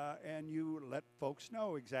and you let folks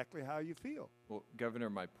know exactly how you feel. Well, Governor,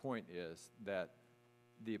 my point is that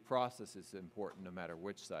the process is important no matter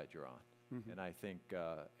which side you're on. Mm-hmm. And I think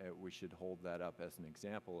we should hold that up as an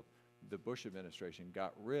example. The Bush administration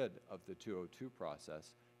got rid of the 202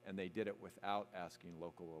 process, and they did it without asking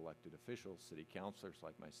local elected officials, city councilors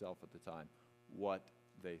like myself at the time, what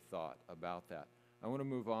they thought about that. I want to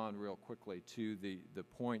move on real quickly to the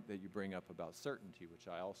point that you bring up about certainty, which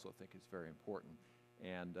I also think is very important.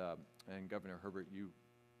 And Governor Herbert,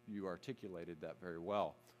 you articulated that very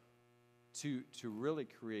well. To really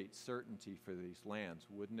create certainty for these lands,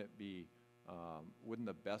 wouldn't the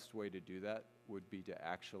best way to do that would be to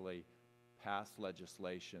actually pass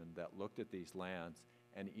legislation that looked at these lands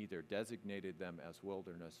and either designated them as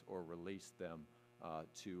wilderness or released them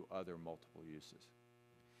to other multiple uses?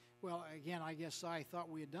 Well, again, I guess I thought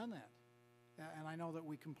we had done that. And I know that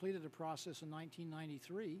we completed a process in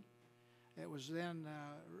 1993. It was then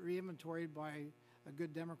re-inventoried by a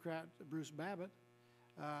good Democrat, Bruce Babbitt,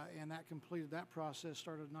 and that completed that process,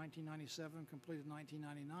 started in 1997, completed in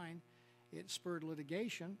 1999. It spurred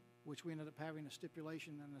litigation, which we ended up having a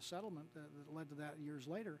stipulation and a settlement that led to that years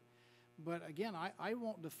later. But again, I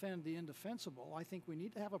won't defend the indefensible. I think we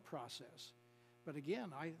need to have a process. But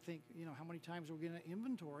again, I think, you know, how many times are we going to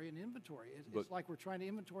inventory and inventory? It's like we're trying to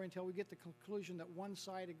inventory until we get the conclusion that one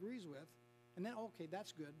side agrees with, and then, okay,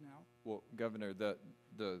 that's good now. Well, Governor,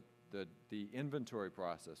 the inventory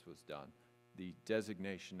process was done. The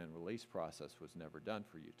designation and release process was never done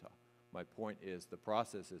for Utah. My point is the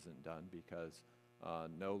process isn't done because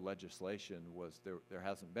no legislation was there. There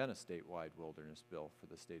hasn't been a statewide wilderness bill for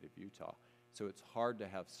the state of Utah. So it's hard to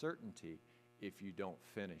have certainty if you don't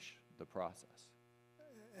finish the process.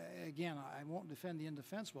 Again, I won't defend the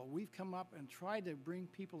indefensible. We've come up and tried to bring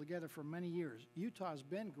people together for many years. Utah's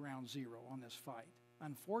been ground zero on this fight.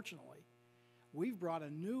 Unfortunately, we've brought a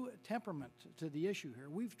new temperament to the issue here.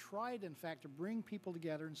 We've tried, in fact, to bring people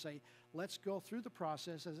together and say, let's go through the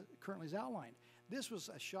process as it currently is outlined. This was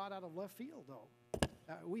a shot out of left field, though.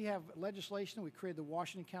 We have legislation. We created the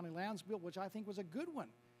Washington County Lands Bill, which I think was a good one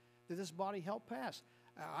that this body helped pass.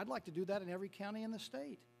 I'd like to do that in every county in the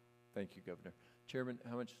state. Thank you, Governor. Chairman,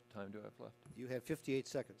 how much time do I have left? You have 58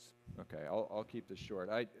 seconds. Okay, I'll keep this short.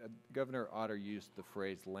 Governor Otter used the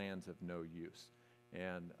phrase lands of no use.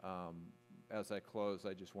 And as I close,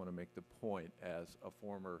 I just want to make the point as a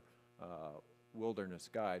former wilderness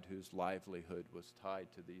guide whose livelihood was tied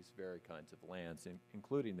to these very kinds of lands,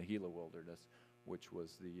 including the Gila Wilderness, which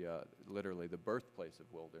was literally the birthplace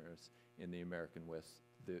of wilderness in the American West,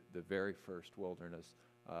 the very first wilderness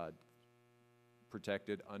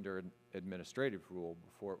protected under an administrative rule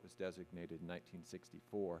before it was designated in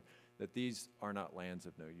 1964, that these are not lands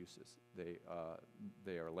of no uses.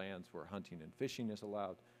 They are lands where hunting and fishing is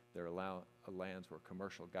allowed. They're lands where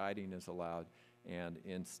commercial guiding is allowed. And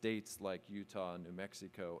in states like Utah, New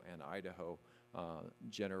Mexico, and Idaho,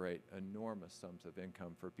 generate enormous sums of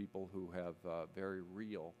income for people who have very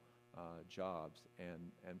real jobs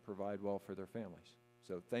and provide well for their families.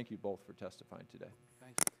 So thank you both for testifying today.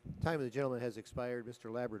 Thank you. Time of the gentleman has expired.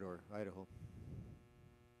 Mr. Labrador, Idaho.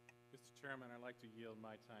 Mr. Chairman, I'd like to yield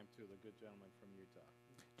my time to the good gentleman from Utah.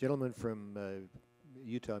 Gentleman from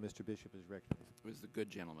Utah, Mr. Bishop, is recognized. It was the good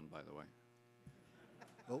gentleman, by the way.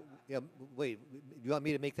 Oh, yeah, wait, you want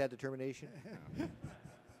me to make that determination?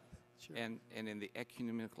 Sure. And in the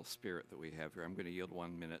ecumenical spirit that we have here, I'm going to yield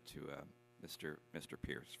 1 minute to Mr.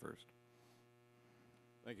 Pierce first.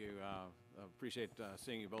 Thank you. I appreciate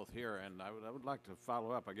seeing you both here, and I would like to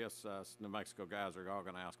follow up. I guess New Mexico guys are all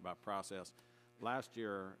going to ask about process. Last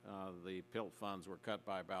year, the PILT funds were cut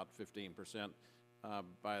by about 15%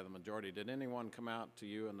 by the majority. Did anyone come out to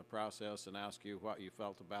you in the process and ask you what you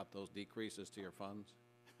felt about those decreases to your funds?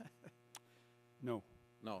 No.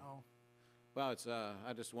 No. No. Well, it's,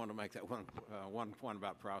 I just want to make that one point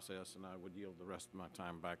about process, and I would yield the rest of my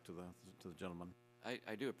time back to the gentleman.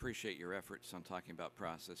 I do appreciate your efforts on talking about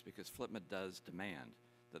process, because FLTMA does demand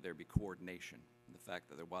that there be coordination. And the fact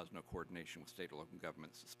that there was no coordination with state or local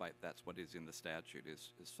governments, despite that's what is in the statute,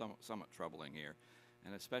 is somewhat troubling here.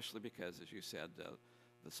 And especially because, as you said,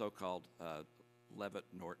 the so-called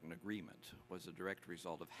Leavitt-Norton agreement was a direct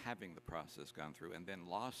result of having the process gone through, and then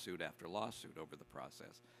lawsuit after lawsuit over the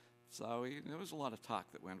process. So there was a lot of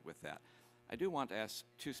talk that went with that. I do want to ask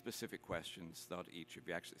two specific questions, though, to each of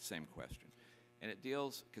you, actually the same question. And it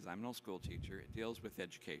deals, because I'm no school teacher, it deals with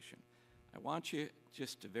education. I want you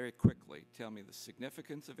just to very quickly tell me the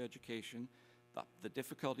significance of education, the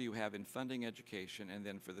difficulty you have in funding education, and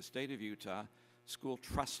then for the state of Utah, school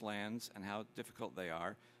trust lands and how difficult they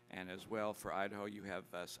are. And as well for Idaho, you have,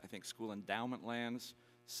 I think, school endowment lands,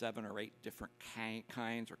 7 or 8 different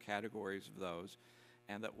kinds or categories of those.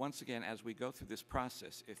 And that once again, as we go through this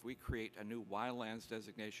process, if we create a new wildlands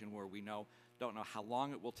designation where we don't know how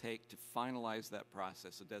long it will take to finalize that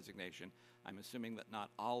process of designation, I'm assuming that not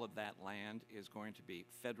all of that land is going to be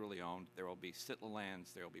federally owned. There will be SITLA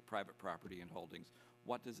lands, there will be private property and holdings.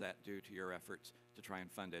 What does that do to your efforts to try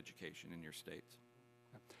and fund education in your states?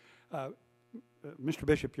 Mr.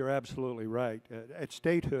 Bishop, you're absolutely right. At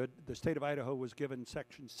statehood, the state of Idaho was given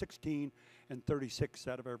Section 16 and 36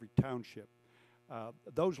 out of every township.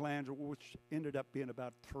 Those lands, which ended up being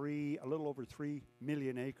about a little over 3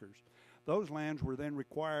 million acres, those lands were then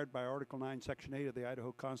required by Article 9, Section 8 of the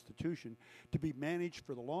Idaho Constitution to be managed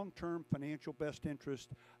for the long-term financial best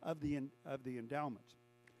interest of the endowments.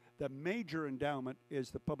 The major endowment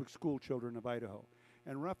is the public school children of Idaho,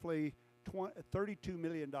 and roughly $32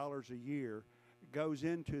 million a year goes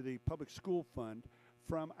into the public school fund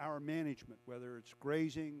from our management, whether it's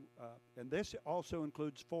grazing, and this also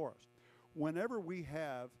includes forest. Whenever we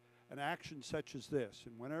have an action such as this,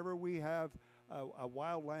 and whenever we have a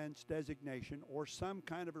wildlands designation or some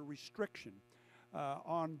kind of a restriction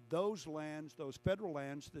on those lands, those federal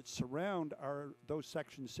lands that surround those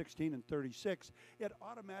sections 16 and 36, it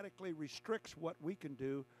automatically restricts what we can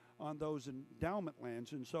do on those endowment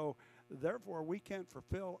lands. And so, therefore, we can't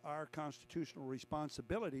fulfill our constitutional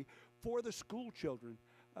responsibility for the school children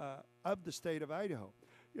of the state of Idaho.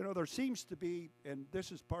 You know, there seems to be, and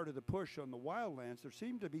this is part of the push on the wildlands, there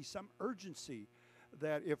seems to be some urgency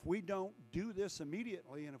that if we don't do this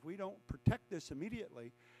immediately and if we don't protect this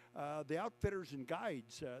immediately, the outfitters and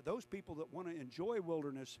guides, those people that want to enjoy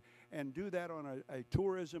wilderness and do that on a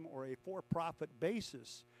tourism or a for-profit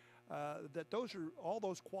basis, that all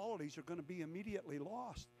those qualities are going to be immediately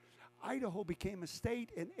lost. Idaho became a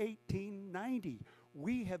state in 1890.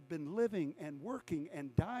 We have been living and working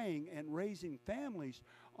and dying and raising families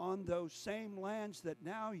on those same lands that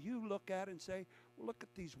now you look at and say, well, look at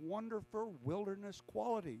these wonderful wilderness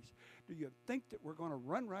qualities. Do you think that we're going to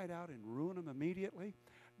run right out and ruin them immediately?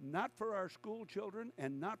 Not for our school children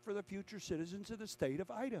and not for the future citizens of the state of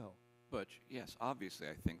Idaho. Butch, yes, obviously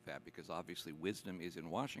I think that, because obviously wisdom is in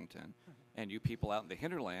Washington, and you people out in the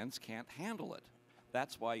hinterlands can't handle it.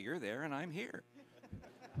 That's why you're there and I'm here.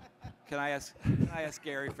 Can I ask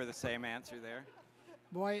Gary for the same answer there?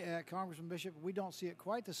 Boy, Congressman Bishop, we don't see it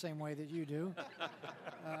quite the same way that you do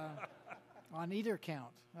on either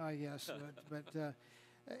count, yes. But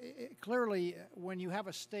clearly, when you have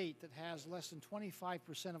a state that has less than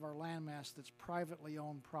 25% of our landmass that's privately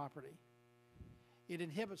owned property, it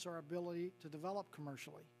inhibits our ability to develop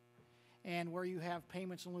commercially. And where you have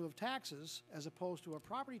payments in lieu of taxes, as opposed to a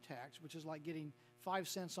property tax, which is like getting 5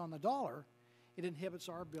 cents on the dollar, it inhibits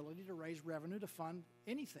our ability to raise revenue to fund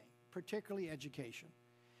anything, particularly education.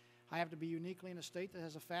 I have to be uniquely in a state that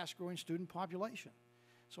has a fast-growing student population.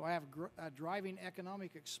 So I have a driving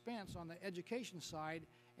economic expense on the education side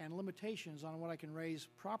and limitations on what I can raise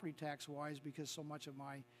property tax-wise, because so much of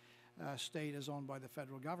my state is owned by the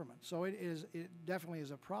federal government. So it definitely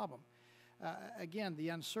is a problem. Again, the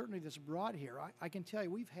uncertainty that's brought here, I can tell you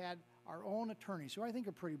we've had our own attorneys, who I think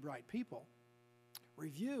are pretty bright people,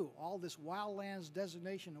 review all this wildlands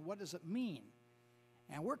designation and what does it mean.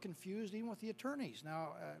 And we're confused even with the attorneys.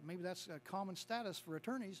 Now, maybe that's a common status for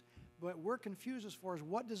attorneys, but we're confused as far as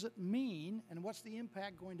what does it mean and what's the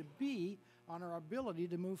impact going to be on our ability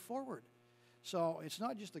to move forward. So it's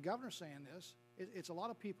not just the governor saying this. It's a lot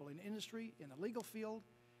of people in industry, in the legal field,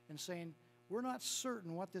 and saying, we're not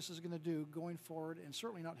certain what this is going to do going forward, and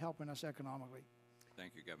certainly not helping us economically.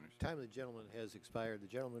 Thank you, Governor. Time of the gentleman has expired. The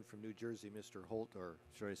gentleman from New Jersey, Mr. Holt, or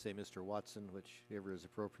should I say Mr. Watson, whichever is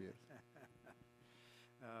appropriate.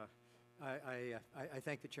 I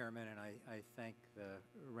thank the chairman, and I thank the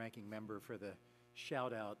ranking member for the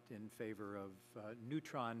shout out in favor of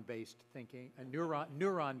neutron-based thinking,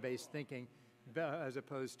 neuron-based thinking, as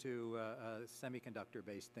opposed to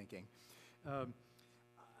semiconductor-based thinking.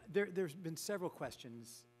 There's been several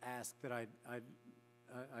questions asked that I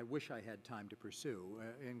wish I had time to pursue,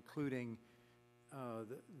 including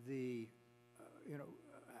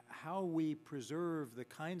how we preserve the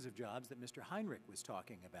kinds of jobs that Mr. Heinrich was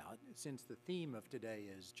talking about, since the theme of today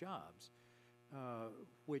is jobs,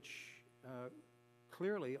 which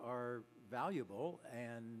clearly are valuable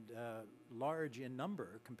and large in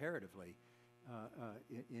number comparatively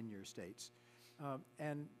in your states.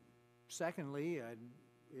 And secondly,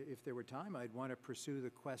 if there were time, I'd want to pursue the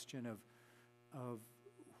question of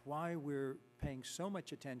why we're paying so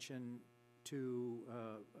much attention to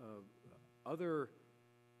other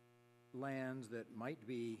lands that might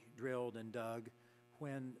be drilled and dug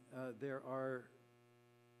when there are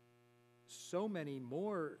so many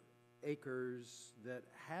more acres that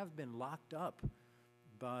have been locked up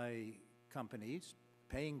by companies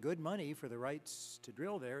paying good money for the rights to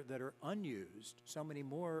drill there that are unused, so many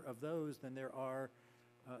more of those than there are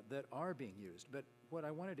that are being used. But what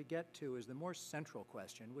I wanted to get to is the more central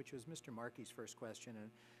question, which was Mr. Markey's first question, and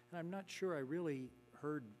I'm not sure I really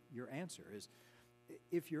heard your answer, is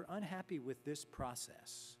if you're unhappy with this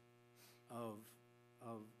process of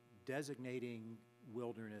designating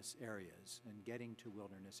wilderness areas and getting to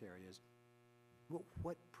wilderness areas,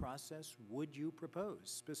 what process would you propose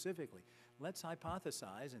specifically? Let's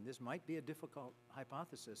hypothesize, and this might be a difficult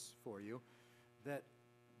hypothesis for you, that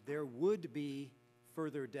there would be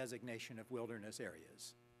further designation of wilderness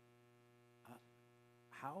areas.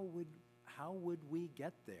 How would we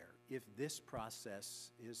get there if this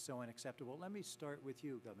process is so unacceptable? Let me start with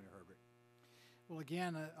you, Governor Herbert. Well,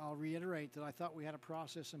 again, I'll reiterate that I thought we had a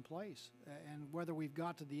process in place, and whether we've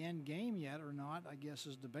got to the end game yet or not, I guess,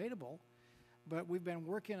 is debatable. But we've been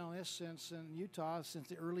working on this in Utah since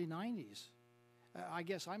the early 90s. I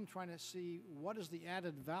guess I'm trying to see what is the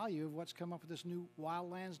added value of what's come up with this new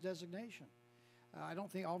wildlands designation. I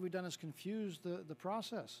don't think all we've done is confuse the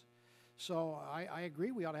process. So I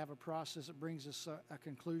agree we ought to have a process that brings us a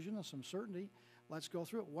conclusion and some certainty. Let's go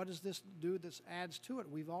through it. What does this do that adds to it?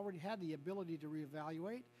 We've already had the ability to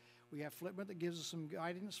reevaluate. We have Flipment that gives us some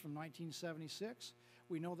guidance from 1976.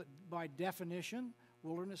 We know that by definition,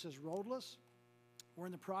 wilderness is roadless. We're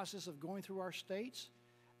in the process of going through our states,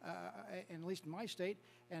 at least in my state,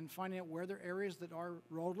 and finding out where there are areas that are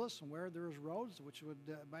roadless and where there is roads, which would,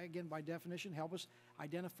 again, by definition, help us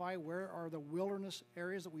identify where are the wilderness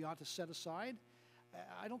areas that we ought to set aside.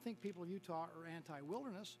 I don't think people of Utah are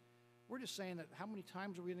anti-wilderness. We're just saying that how many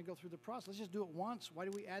times are we going to go through the process? Let's just do it once. Why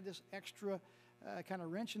do we add this extra kind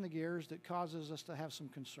of wrench in the gears that causes us to have some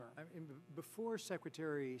concern? I mean, before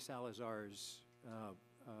Secretary Salazar's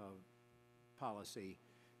policy,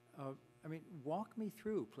 I mean, walk me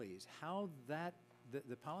through, please, how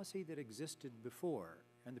the policy that existed before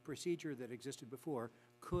and the procedure that existed before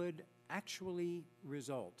could actually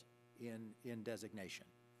result in designation.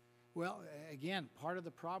 Well, again, part of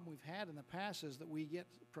the problem we've had in the past is that we get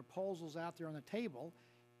proposals out there on the table.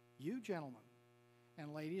 You gentlemen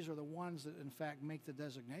and ladies are the ones that, in fact, make the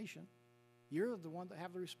designation. You're the one that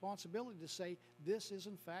have the responsibility to say this is,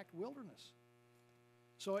 in fact, wilderness.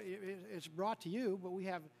 So it's brought to you, but we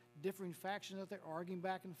have differing factions out there arguing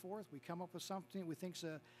back and forth. We come up with something we think's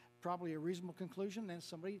probably a reasonable conclusion, then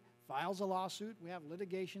somebody files a lawsuit. We have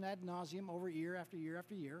litigation ad nauseum over year after year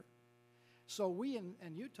after year. So we in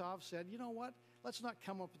Utah have said, you know what, let's not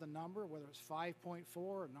come up with a number, whether it's 5.4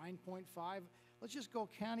 or 9.5. Let's just go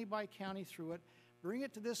county by county through it, bring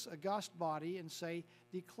it to this august body and say,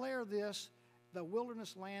 declare this the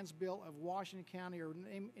Wilderness Lands Bill of Washington County or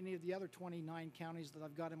any of the other 29 counties that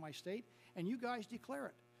I've got in my state, and you guys declare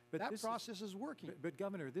it. But that process is working. But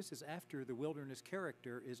Governor, this is after the wilderness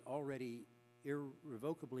character is already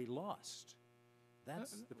irrevocably lost.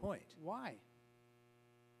 That's the point. Why?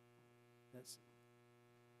 That's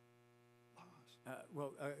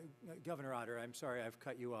Governor Otter, I'm sorry I've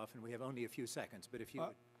cut you off, and we have only a few seconds. But if you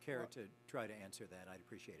would care to try to answer that, I'd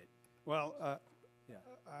appreciate it. Well, yeah.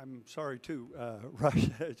 I'm sorry too, Rush.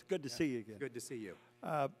 It's good to see you again. Good to see you.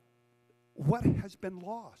 What has been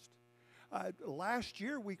lost? Last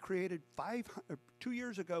year, we created 2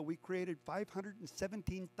 years ago, we created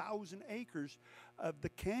 517,000 acres of the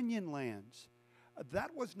canyon lands.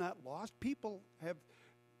 That was not lost. People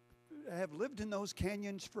have lived in those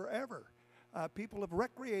canyons forever. People have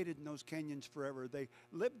recreated in those canyons forever. They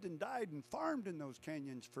lived and died and farmed in those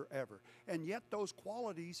canyons forever. And yet those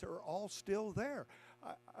qualities are all still there.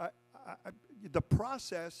 The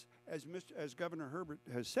process, as Governor Herbert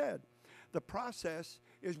has said, the process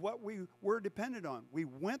is what we were dependent on. We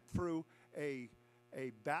went through a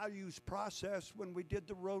values process when we did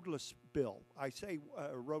the roadless bill. I say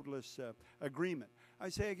roadless agreement. I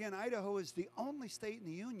say again, Idaho is the only state in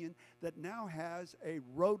the union that now has a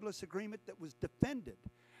roadless agreement that was defended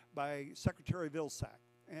by Secretary Vilsack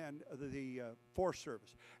and the Forest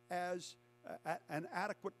Service as an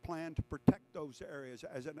adequate plan to protect those areas,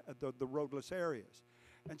 as the roadless areas.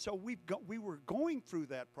 And so we were going through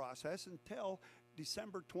that process until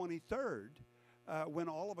December 23rd, when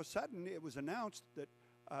all of a sudden it was announced that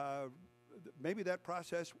maybe that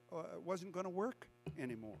process wasn't going to work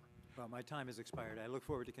anymore. Well, my time has expired. I look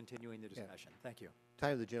forward to continuing the discussion. Thank you.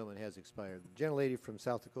 Time of the gentleman has expired. The gentlelady from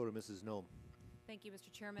South Dakota, Mrs. Nome. Thank you, Mr.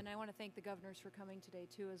 Chairman. I want to thank the governors for coming today,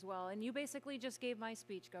 too, as well. And you basically just gave my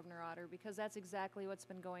speech, Governor Otter, because that's exactly what's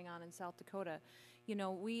been going on in South Dakota. You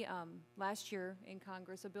know, last year in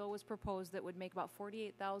Congress, a bill was proposed that would make about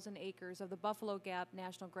 48,000 acres of the Buffalo Gap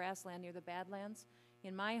National Grassland near the Badlands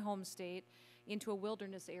in my home state into a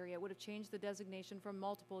wilderness area. It would have changed the designation from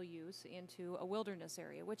multiple use into a wilderness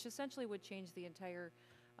area, which essentially would change the entire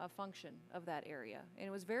function of that area. And it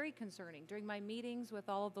was very concerning. During my meetings with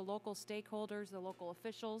all of the local stakeholders, the local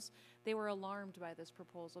officials, they were alarmed by this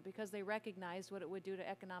proposal because they recognized what it would do to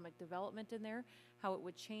economic development in there, how it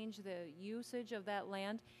would change the usage of that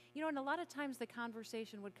land. You know, and a lot of times the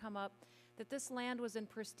conversation would come up that this land was in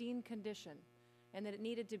pristine condition and that it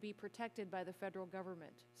needed to be protected by the federal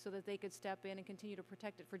government so that they could step in and continue to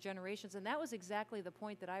protect it for generations. And that was exactly the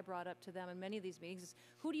point that I brought up to them in many of these meetings is,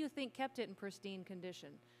 who do you think kept it in pristine condition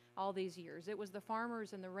all these years? It was the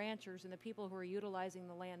farmers and the ranchers and the people who are utilizing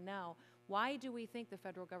the land now. Why do we think the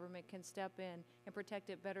federal government can step in and protect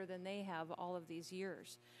it better than they have all of these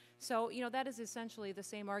years? So, you know, that is essentially the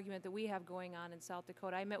same argument that we have going on in South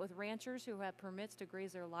Dakota. I met with ranchers who had permits to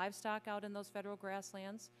graze their livestock out in those federal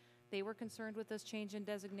grasslands. They were concerned with this change in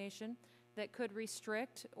designation that could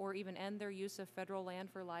restrict or even end their use of federal land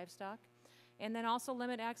for livestock, and then also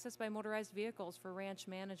limit access by motorized vehicles for ranch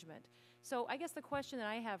management. So I guess the question that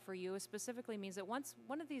I have for you specifically means that once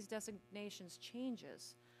one of these designations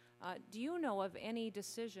changes, do you know of any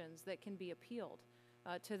decisions that can be appealed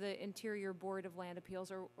to the Interior Board of Land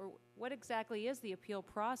Appeals, or what exactly is the appeal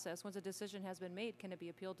process once a decision has been made? Can it be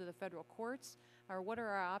appealed to the federal courts, or what are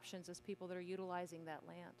our options as people that are utilizing that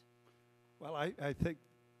land? Well, I think,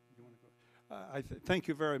 you want to go? Thank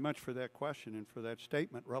you very much for that question and for that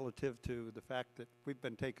statement relative to the fact that we've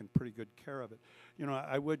been taking pretty good care of it. You know,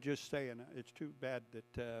 I would just say, and it's too bad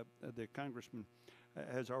that the congressman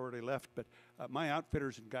has already left, but my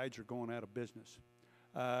outfitters and guides are going out of business.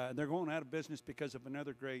 They're going out of business because of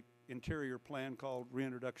another great interior plan called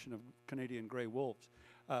Reintroduction of Canadian Gray Wolves.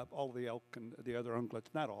 All the elk and the other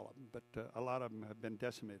ungulates, not all of them, but a lot of them have been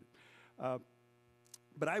decimated.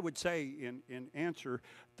 But I would say in answer,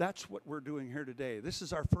 that's what we're doing here today. This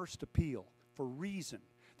is our first appeal for reason.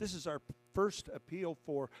 This is our first appeal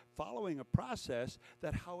for following a process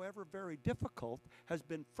that, however very difficult, has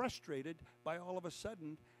been frustrated by all of a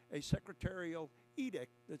sudden a secretarial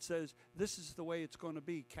edict that says this is the way it's going to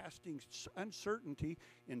be, casting uncertainty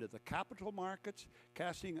into the capital markets,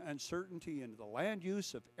 casting uncertainty into the land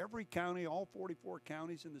use of every county, all 44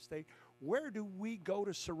 counties in the state. Where do we go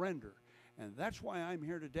to surrender? And that's why I'm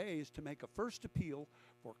here today, is to make a first appeal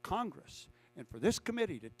for Congress and for this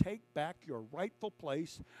committee to take back your rightful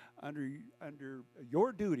place under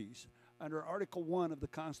your duties under Article 1 of the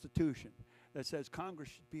Constitution that says Congress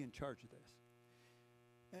should be in charge of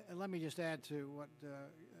this. And let me just add to what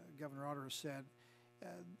Governor Otter has said.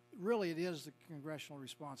 Really, it is the congressional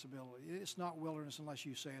responsibility. It's not wilderness unless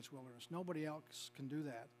you say it's wilderness. Nobody else can do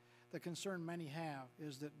that. The concern many have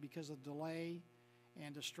is that because of delay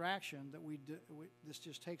and distraction, that this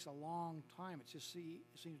just takes a long time. It just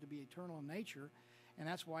seems to be eternal in nature, and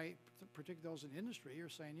that's why particularly those in industry are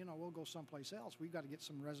saying, you know, we'll go someplace else. We've got to get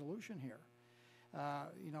some resolution here.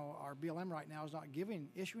 You know, our BLM right now is not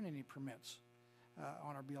issuing any permits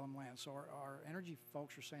on our BLM land, so our energy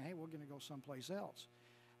folks are saying, hey, we're going to go someplace else.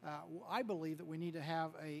 I believe that we need to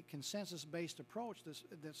have a consensus-based approach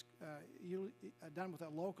that's done with a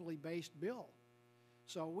locally based bill.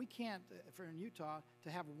 So we can't, for in Utah, to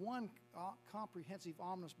have one comprehensive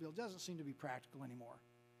omnibus bill doesn't seem to be practical anymore.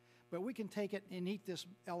 But we can take it and eat this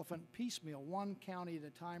elephant piecemeal, one county at a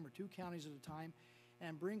time or two counties at a time,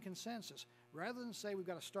 and bring consensus. Rather than say we've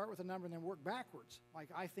got to start with a number and then work backwards, like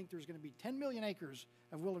I think there's going to be 10 million acres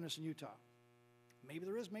of wilderness in Utah. Maybe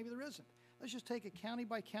there is, maybe there isn't. Let's just take a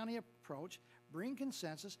county-by-county approach, bring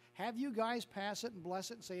consensus, have you guys pass it and bless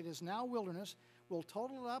it and say it is now wilderness. We'll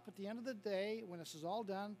total it up at the end of the day when this is all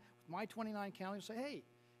done with my 29 counties and say, hey,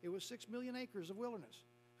 it was 6 million acres of wilderness.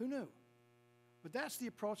 Who knew? But that's the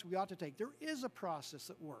approach we ought to take. There is a process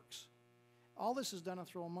that works. All this is done to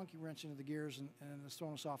throw a monkey wrench into the gears and it's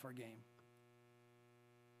throwing us off our game.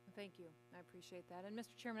 Thank you. I appreciate that. And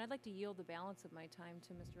Mr. Chairman, I'd like to yield the balance of my time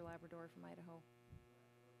to Mr. Labrador from Idaho.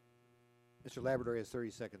 Mr. Labrador has 30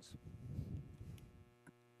 seconds.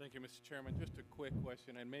 Thank you, Mr. Chairman. Just a quick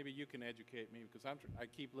question, and maybe you can educate me, because I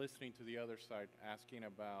keep listening to the other side asking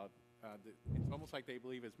about, it's almost like they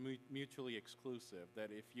believe it's mutually exclusive, that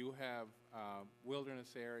if you have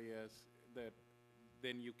wilderness areas, that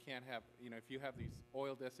then you can't have, if you have these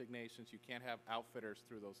oil designations, you can't have outfitters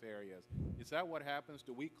through those areas. Is that what happens?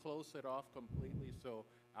 Do we close it off completely so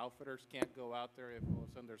outfitters can't go out there if all of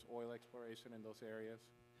a sudden there's oil exploration in those areas?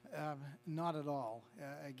 Not at all.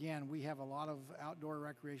 Again, we have a lot of outdoor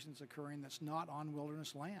recreations occurring that's not on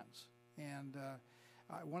wilderness lands. And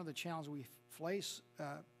one of the challenges we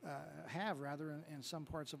have in some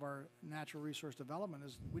parts of our natural resource development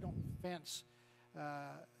is we don't fence.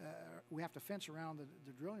 We have to fence around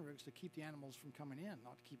the drilling rigs to keep the animals from coming in,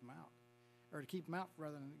 not to keep them out, or to keep them out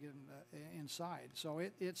rather than get them inside. So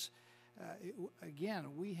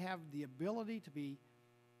again, we have the ability to be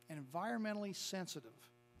environmentally sensitive.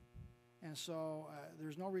 And so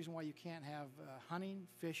there's no reason why you can't have hunting,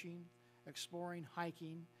 fishing, exploring,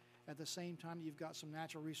 hiking at the same time that you've got some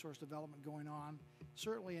natural resource development going on,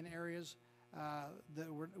 certainly in areas that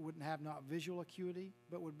wouldn't have not visual acuity,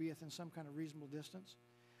 but would be within some kind of reasonable distance.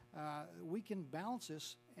 We can balance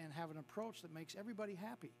this and have an approach that makes everybody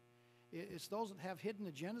happy. It's those that have hidden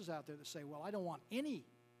agendas out there that say, well, I don't want any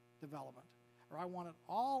development, or I want it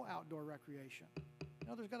all outdoor recreation.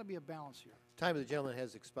 No, there's got to be a balance here. Time of the gentleman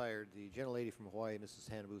has expired. The gentlelady from Hawaii, Mrs.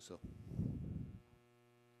 Hanabuso.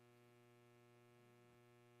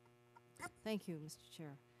 Thank you, Mr.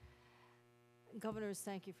 Chair. Governors,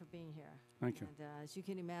 thank you for being here. Thank you. And as you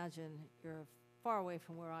can imagine, you're far away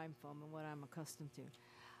from where I'm from and what I'm accustomed to.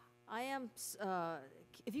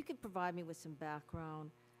 If you could provide me with some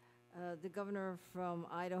background, the governor from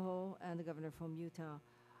Idaho and the governor from Utah,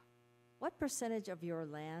 what percentage of your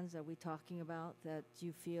lands are we talking about that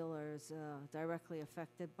you feel is directly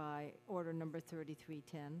affected by Order Number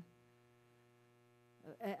 3310?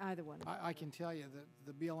 Either one. I can tell you that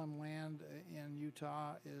the BLM land in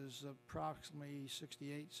Utah is approximately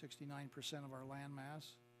 68–69% of our land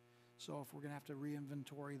mass. So if we're going to have to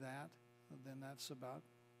re-inventory that, then that's about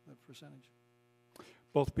the percentage.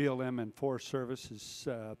 Both BLM and Forest Service is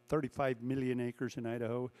 35 million acres in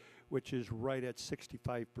Idaho, which is right at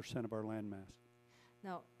 65% of our land mass.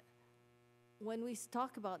 Now, when we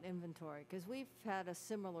talk about inventory, because we've had a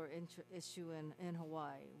similar issue in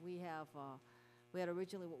Hawaii, we had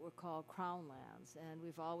originally what were called crown lands, and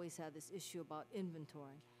we've always had this issue about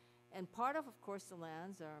inventory. And part of course, the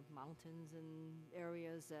lands are mountains and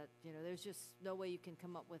areas that, there's just no way you can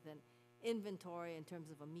come up with an inventory in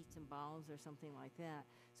terms of a meets and bounds or something like that.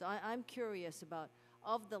 So I'm curious about,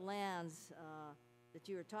 of the lands that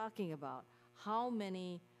you were talking about, how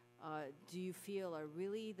many do you feel are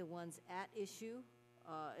really the ones at issue?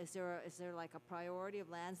 Is there like a priority of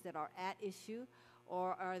lands that are at issue?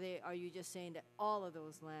 Or are you just saying that all of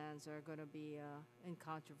those lands are going to be in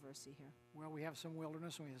controversy here? Well, we have some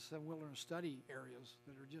wilderness, and we have some wilderness study areas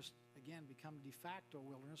that are just, again, become de facto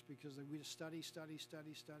wilderness because we just study,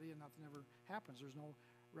 and nothing ever happens. There's no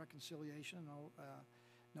reconciliation,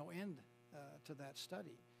 no end to that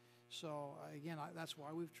study. So again, that's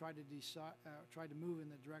why we've tried to move in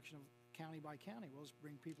the direction of county by county. We'll just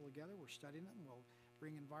bring people together. We're studying it, and we'll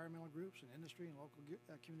bring environmental groups and industry and local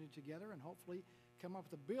community together, and hopefully come up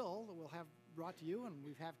with a bill that we'll have brought to you, and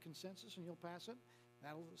we have consensus, and you'll pass it.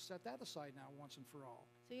 That'll set that aside now once and for all.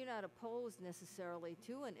 So you're not opposed necessarily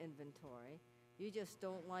to an inventory. You just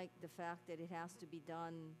don't like the fact that it has to be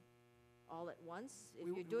done all at once?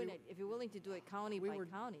 If you're willing to do it county by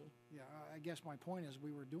county. Yeah, I guess my point is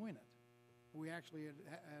we were doing it. We actually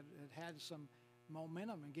had some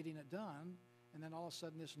momentum in getting it done, and then all of a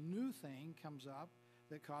sudden this new thing comes up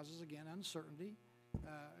that causes, again, uncertainty,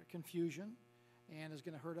 confusion, and is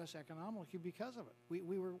going to hurt us economically because of it.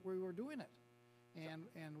 We were doing it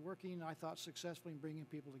and working, I thought, successfully in bringing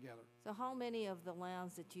people together. So how many of the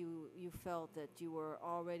lands that you felt that you were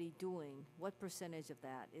already doing, what percentage of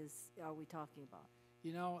that are we talking about?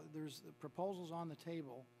 You know, there's proposals on the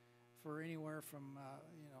table for anywhere from,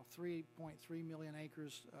 3.3 million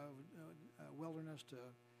acres of wilderness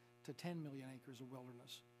to 10 million acres of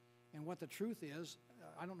wilderness. And what the truth is,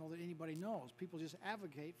 I don't know that anybody knows. People just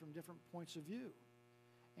advocate from different points of view.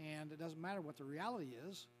 And it doesn't matter what the reality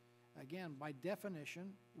is. Again, by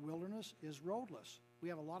definition, wilderness is roadless. We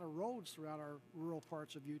have a lot of roads throughout our rural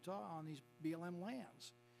parts of Utah on these BLM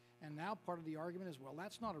lands. And now part of the argument is, well,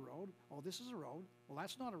 that's not a road. Oh, this is a road. Well,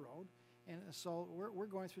 that's not a road. And so we're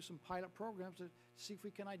going through some pilot programs to see if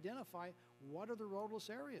we can identify what are the roadless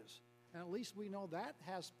areas. And at least we know that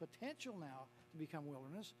has potential now to become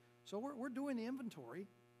wilderness. So we're doing the inventory.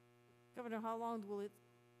 Governor, how long will it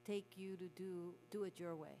take you to do it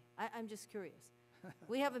your way? I'm just curious.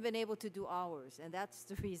 We haven't been able to do ours, and that's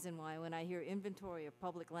the reason why when I hear inventory of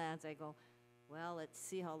public lands, I go, well, let's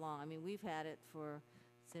see how long. I mean, we've had it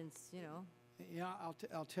since, Yeah,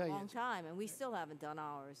 I'll tell you. long time, and we still haven't done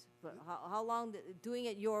ours. But how long, doing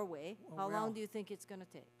it your way, how long do you think it's going to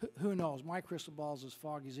take? Who knows? My crystal ball is as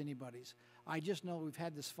foggy as anybody's. I just know we've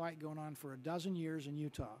had this fight going on for 12 years in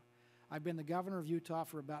Utah. I've been the governor of Utah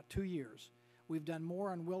for about 2 years. We've done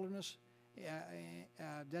more on wilderness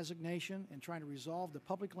designation and trying to resolve the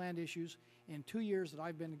public land issues in 2 years that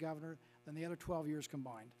I've been the governor than the other 12 years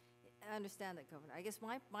combined. I understand that, Governor. I guess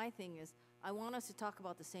my thing is, I want us to talk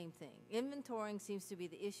about the same thing. Inventorying seems to be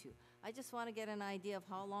the issue. I just want to get an idea of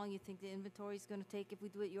how long you think the inventory is going to take if we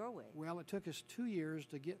do it your way. Well, it took us 2 years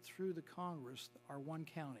to get through the Congress, our one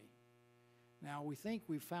county. Now, we think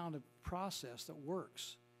we've found a process that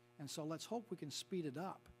works, and so let's hope we can speed it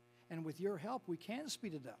up. And with your help, we can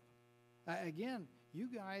speed it up. Again, you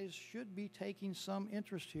guys should be taking some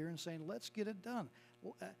interest here and saying, let's get it done.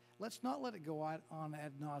 Let's not let it go out on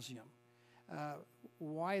ad nauseum.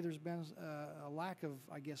 Why there's been a lack of,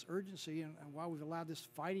 I guess, urgency and why we've allowed this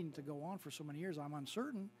fighting to go on for so many years, I'm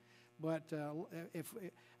uncertain. But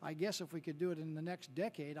I guess if we could do it in the next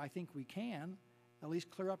decade, I think we can at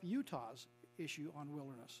least clear up Utah's issue on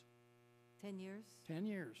wilderness. 10 years? 10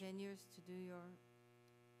 years. 10 years to do your...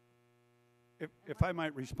 If I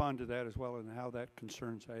might respond to that as well and how that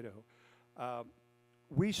concerns Idaho.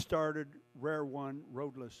 We started Rare One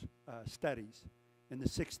roadless studies in the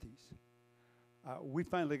 60s. We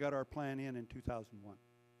finally got our plan in 2001.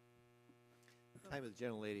 The time of the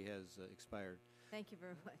gentlelady has expired. Thank you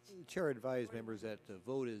very much. The chair advised members that the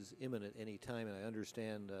vote is imminent any time, and I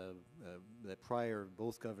understand that prior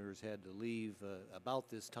both governors had to leave about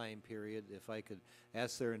this time period. If I could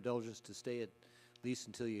ask their indulgence to stay at least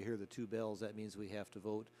until you hear the two bells, that means we have to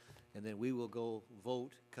vote. And then we will go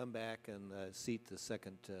vote, come back, and seat the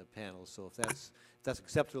second panel. So if that's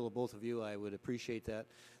acceptable to both of you, I would appreciate that.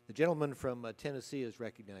 The gentleman from Tennessee is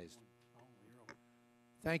recognized.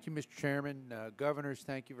 Thank you, Mr. Chairman. Governors,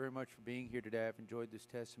 thank you very much for being here today. I've enjoyed this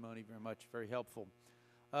testimony very much, very helpful.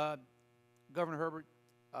 Governor Herbert,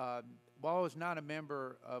 while I was not a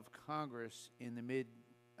member of Congress in the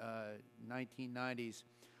mid-1990s,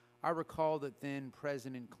 I recall that then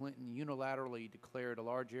President Clinton unilaterally declared a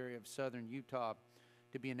large area of southern Utah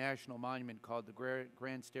to be a national monument called the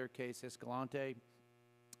Grand Staircase Escalante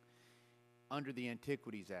under the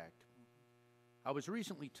Antiquities Act. I was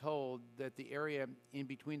recently told that the area in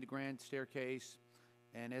between the Grand Staircase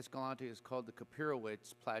and Escalante is called the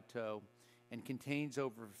Kapirowitz Plateau and contains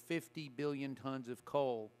over 50 billion tons of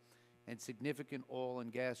coal and significant oil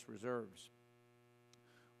and gas reserves.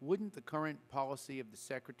 Wouldn't the current policy of the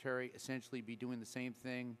Secretary essentially be doing the same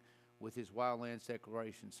thing with his wildlands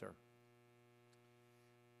declaration, sir?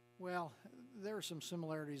 Well, there are some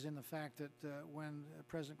similarities in the fact that when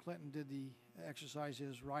President Clinton did exercise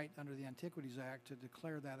his right under the Antiquities Act to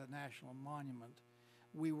declare that a national monument,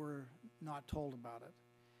 we were not told about it.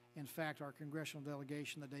 In fact, our congressional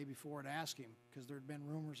delegation the day before had asked him, because there had been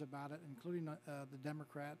rumors about it, including the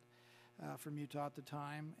Democrat from Utah at the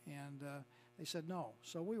time, and they said no.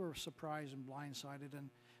 So we were surprised and blindsided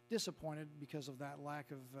and disappointed because of that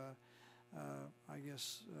lack of, I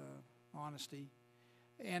guess, honesty.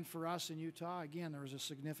 And for us in Utah, again, there was a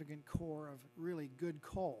significant core of really good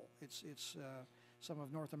coal. It's some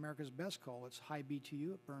of North America's best coal. It's high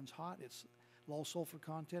BTU, it burns hot. It's low sulfur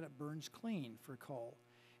content, it burns clean for coal.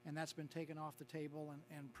 And that's been taken off the table,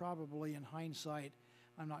 and probably in hindsight,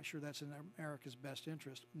 I'm not sure that's in America's best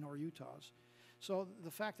interest, nor Utah's. So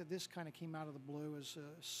the fact that this kind of came out of the blue is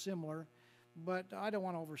similar, but I don't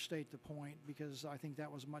want to overstate the point because I think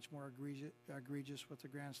that was much more egregious with the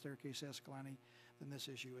Grand Staircase Escalante than this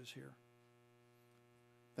issue is here.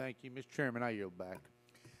 Thank you. Mr. Chairman, I yield back.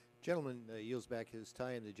 Gentleman yields back his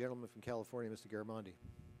time. The gentleman from California, Mr. Garamendi.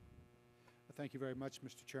 Thank you very much,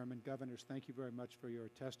 Mr. Chairman. Governors, thank you very much for your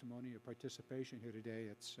testimony, your participation here today.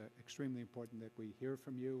 It's extremely important that we hear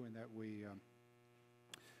from you and that we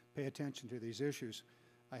pay attention to these issues.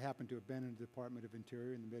 I happen to have been in the Department of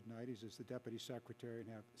Interior in the mid-'90s as the Deputy Secretary and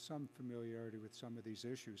have some familiarity with some of these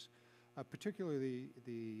issues, particularly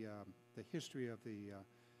the history of the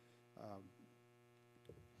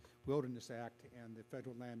Wilderness Act and the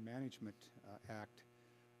Federal Land Management Act.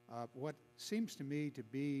 What seems to me to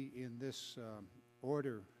be in this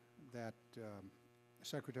order that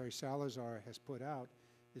Secretary Salazar has put out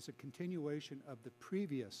is a continuation of the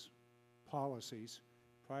previous policies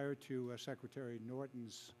prior to Secretary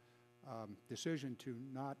Norton's decision to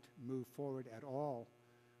not move forward at all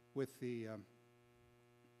with the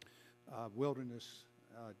wilderness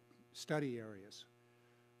study areas.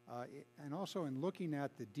 And also in looking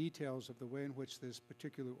at the details of the way in which this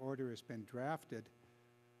particular order has been drafted,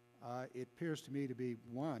 it appears to me to be,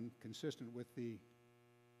 one, consistent with the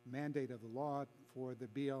mandate of the law for the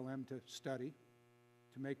BLM to study,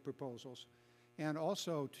 to make proposals, and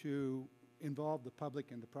also to involve the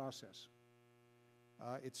public in the process.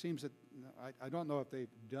 It seems that, I don't know if they've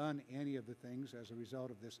done any of the things as a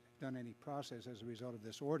result of this, done any process as a result of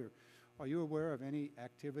this order. Are you aware of any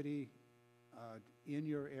activity in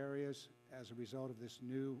your areas as a result of this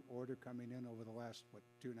new order coming in over the last, what,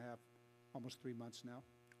 2.5, almost 3 months now?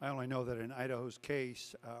 I only know that in Idaho's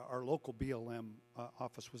case, our local BLM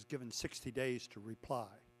office was given 60 days to reply.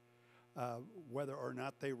 Whether or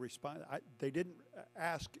not they respond, they didn't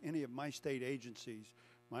ask any of my state agencies,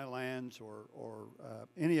 my lands or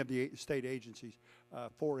any of the state agencies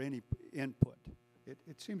for any input.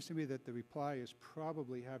 It seems to me that the reply is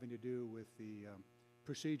probably having to do with the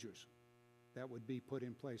procedures that would be put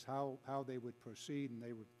in place, how they would proceed, and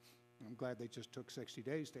they would. I'm glad they just took 60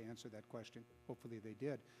 days to answer that question. Hopefully they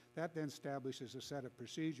did. That then establishes a set of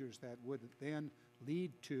procedures that would then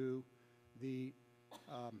lead to the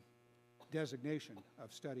designation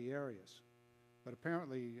of study areas. But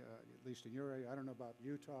apparently, at least in your area, I don't know about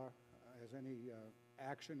Utah, has any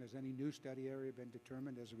action, has any new study area been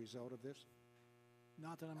determined as a result of this?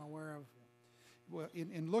 Not that I'm aware of. Well,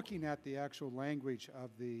 in looking at the actual language of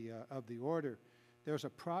the order, there's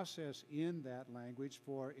a process in that language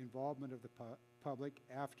for involvement of the public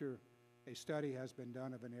after a study has been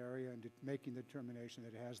done of an area and making the determination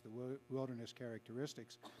that it has the wilderness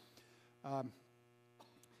characteristics.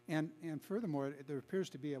 And furthermore, there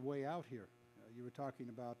appears to be a way out here. You were talking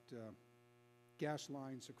about gas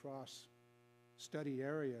lines across study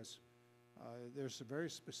areas. There's a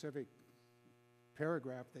very specific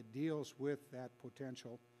paragraph that deals with that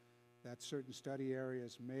potential, that certain study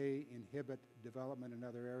areas may inhibit development in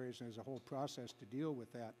other areas, and there's a whole process to deal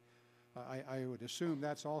with that. I would assume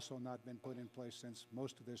that's also not been put in place since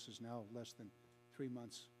most of this is now less than 3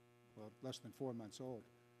 months, well, less than 4 months old.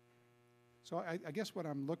 So I guess what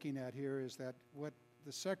I'm looking at here is that what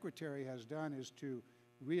the Secretary has done is to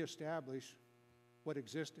reestablish what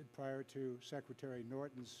existed prior to Secretary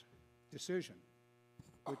Norton's decision,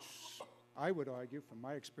 which I would argue, from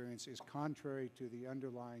my experience, is contrary to the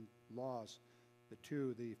underlying laws,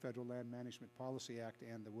 the Federal Land Management Policy Act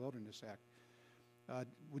and the Wilderness Act.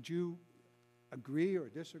 Would you agree or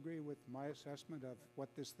disagree with my assessment of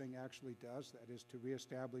what this thing actually does, that is to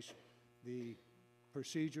reestablish the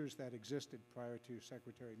procedures that existed prior to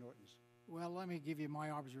Secretary Norton's? Well, let me give you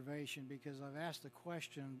my observation, because I've asked the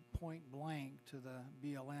question point blank to the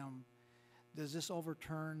BLM, does this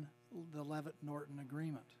overturn the Leavitt-Norton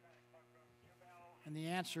agreement? And the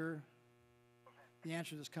answer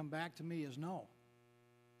that's come back to me is no.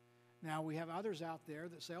 Now, we have others out there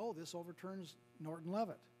that say, oh, this overturns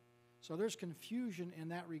Norton-Leavitt. So there's confusion in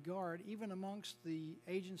that regard, even amongst the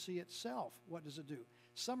agency itself. What does it do?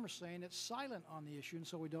 Some are saying it's silent on the issue, and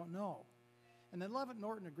so we don't know. And the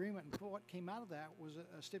Leavitt-Norton agreement, and what came out of that was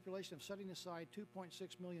a stipulation of setting aside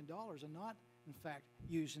 $2.6 million and not, in fact,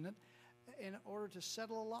 using it in order to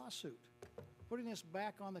settle a lawsuit. Putting this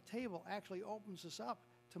back on the table actually opens us up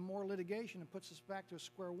to more litigation and puts us back to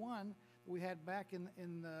square one that we had back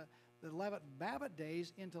in the Leavitt-Babbitt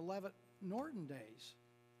days into Leavitt-Norton days.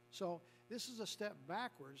 So this is a step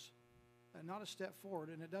backwards, not a step forward,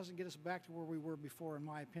 and it doesn't get us back to where we were before, in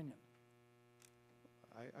my opinion.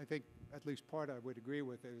 I think at least part I would agree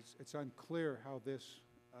with is it's unclear how this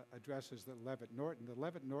addresses the Leavitt-Norton. The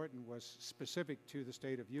Leavitt-Norton was specific to the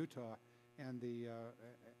state of Utah and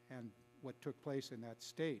what took place in that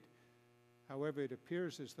state. However, it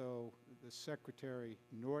appears as though the Secretary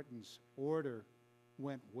Norton's order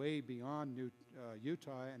went way beyond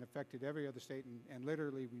Utah and affected every other state and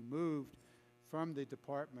literally removed from the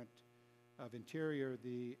Department of Interior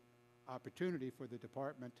the opportunity for the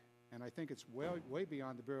department And I think it's way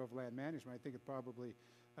beyond the Bureau of Land Management. I think it probably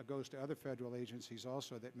goes to other federal agencies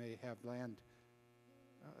also that may have land,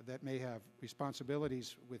 that may have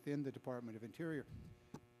responsibilities within the Department of Interior,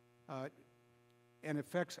 and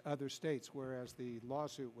affects other states, whereas the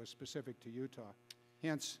lawsuit was specific to Utah.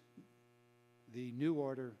 Hence, the new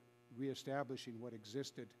order reestablishing what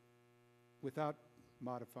existed without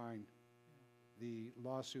modifying the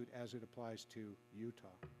lawsuit as it applies to Utah.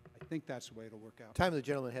 I think that's the way it'll work out. Time of the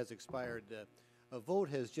gentleman has expired. A vote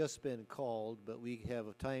has just been called, but we have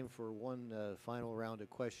time for one final round of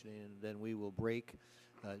questioning, and then we will break,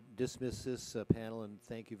 dismiss this panel, and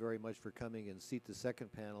thank you very much for coming, and seat the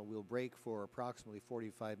second panel. We'll break for approximately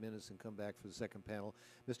 45 minutes and come back for the second panel.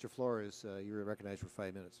 Mr. Flores, you're recognized for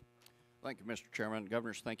 5 minutes. Thank you, Mr. Chairman.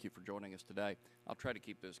 Governors, thank you for joining us today. I'll try to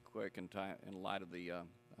keep this quick in light of the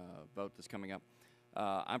vote that's coming up.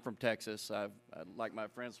 I'm from Texas. Like my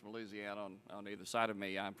friends from Louisiana on either side of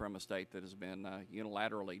me, I'm from a state that has been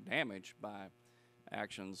unilaterally damaged by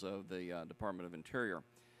actions of the Department of Interior.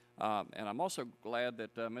 And I'm also glad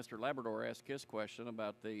that Mr. Labrador asked his question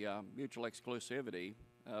about the mutual exclusivity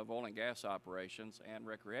of oil and gas operations and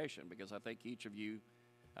recreation, because I think each of you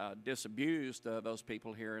disabused those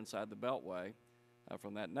people here inside the Beltway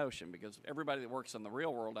from that notion, because everybody that works in the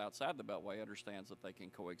real world outside the Beltway understands that they can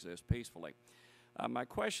coexist peacefully. My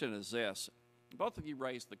question is this. Both of you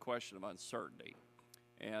raised the question of uncertainty,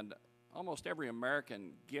 and almost every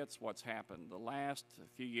American gets what's happened. The last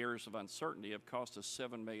few years of uncertainty have cost us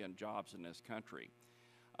 7 million jobs in this country.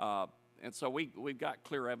 And so we've got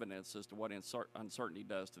clear evidence as to what uncertainty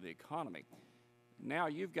does to the economy. Now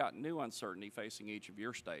you've got new uncertainty facing each of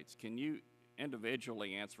your states. Can you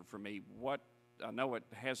individually answer for me what, I know it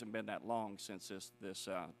hasn't been that long since this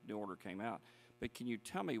new order came out, but can you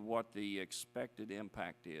tell me what the expected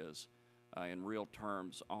impact is in real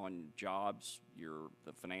terms on jobs,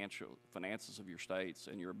 the finances of your states,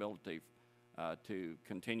 and your ability to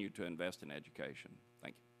continue to invest in education?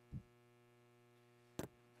 Thank you.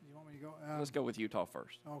 You want me to go? Let's go with Utah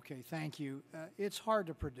first. Okay, thank you. It's hard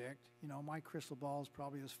to predict. You know, my crystal ball is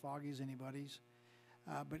probably as foggy as anybody's.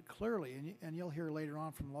 But clearly, and you'll hear later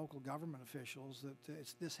on from local government officials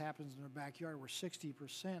that this happens in their backyard, where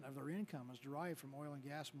 60% of their income is derived from oil and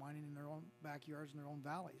gas mining in their own backyards and their own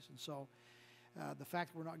valleys. And so the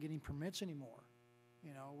fact that we're not getting permits anymore,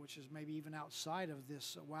 you know, which is maybe even outside of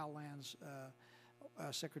this wildlands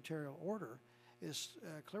secretarial order, is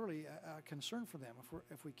clearly a concern for them.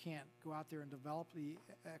 If we can't go out there and develop the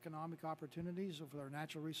economic opportunities of our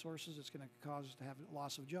natural resources, it's going to cause us to have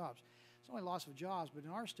loss of jobs. It's only loss of jobs, but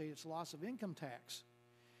in our state, it's loss of income tax.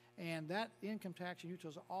 And that income tax in Utah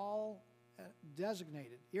is all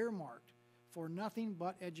designated, earmarked for nothing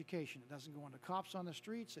but education. It doesn't go into cops on the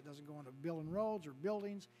streets. It doesn't go into building roads or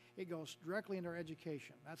buildings. It goes directly into our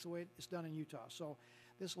education. That's the way it's done in Utah. So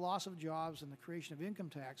this loss of jobs and the creation of income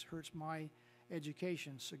tax hurts my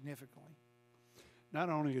education significantly. Not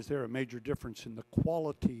only is there a major difference in the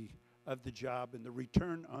quality of the job and the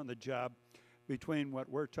return on the job between what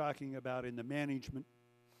we're talking about in the management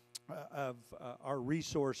of our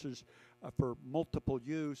resources for multiple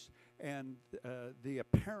use and the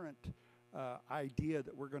apparent idea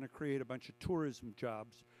that we're going to create a bunch of tourism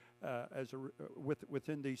jobs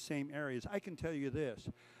within these same areas. I can tell you this,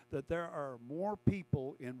 that there are more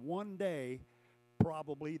people in one day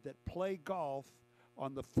probably that play golf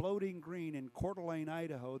on the floating green in Coeur d'Alene,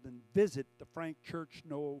 Idaho than visit the Frank Church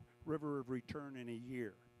Snow River of Return in a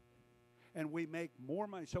year. And we make more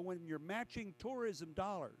money. So when you're matching tourism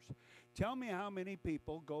dollars, tell me how many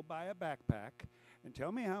people go buy a backpack, and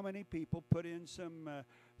tell me how many people put in some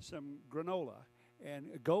granola and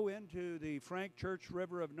go into the Frank Church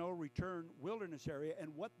River of No Return wilderness area,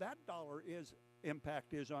 and what that dollar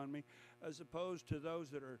impact is on me, as opposed to those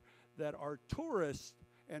that are tourists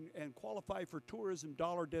and qualify for tourism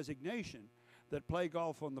dollar designation that play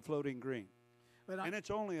golf on the floating green. And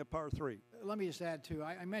it's only a par 3. Let me just add, too,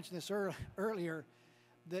 I mentioned this earlier,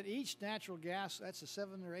 that each natural gas, that's a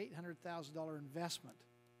 $700,000 or $800,000 investment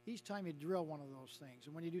each time you drill one of those things.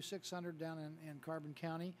 And when you do 600 down in Carbon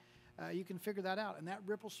County, you can figure that out, and that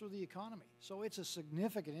ripples through the economy. So it's a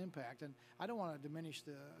significant impact, and I don't want to diminish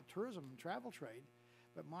the tourism and travel trade,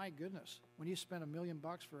 but my goodness, when you spend $1 million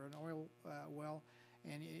for an oil well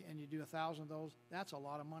and you do 1,000 of those, that's a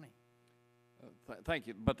lot of money. Thank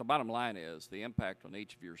you. But the bottom line is the impact on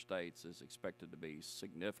each of your states is expected to be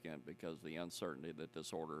significant because of the uncertainty that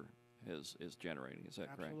this order is generating. Is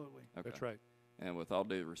that correct? Absolutely. Okay. That's right. And with all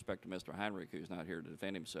due respect to Mr. Heinrich, who's not here to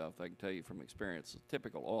defend himself, I can tell you from experience, a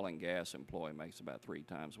typical oil and gas employee makes about 3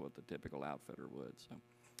 times what the typical outfitter would. So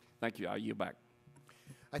thank you. I'll yield back.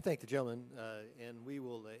 I thank the gentleman, and we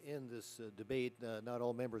will end this debate. Not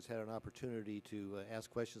all members had an opportunity to ask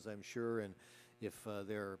questions, I'm sure, and if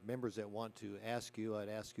there are members that want to ask you, I'd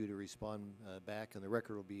ask you to respond back, and the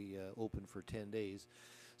record will be open for 10 days.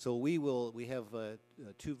 So we have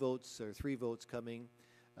 2 votes or 3 votes coming.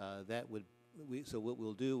 So what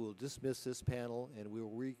we'll do, we'll dismiss this panel, and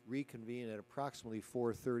we'll reconvene at approximately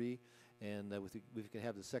 4:30, and we can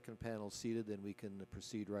have the second panel seated, then we can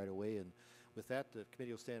proceed right away. And with that, the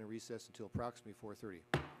committee will stand in recess until approximately 4:30.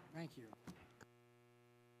 Thank you.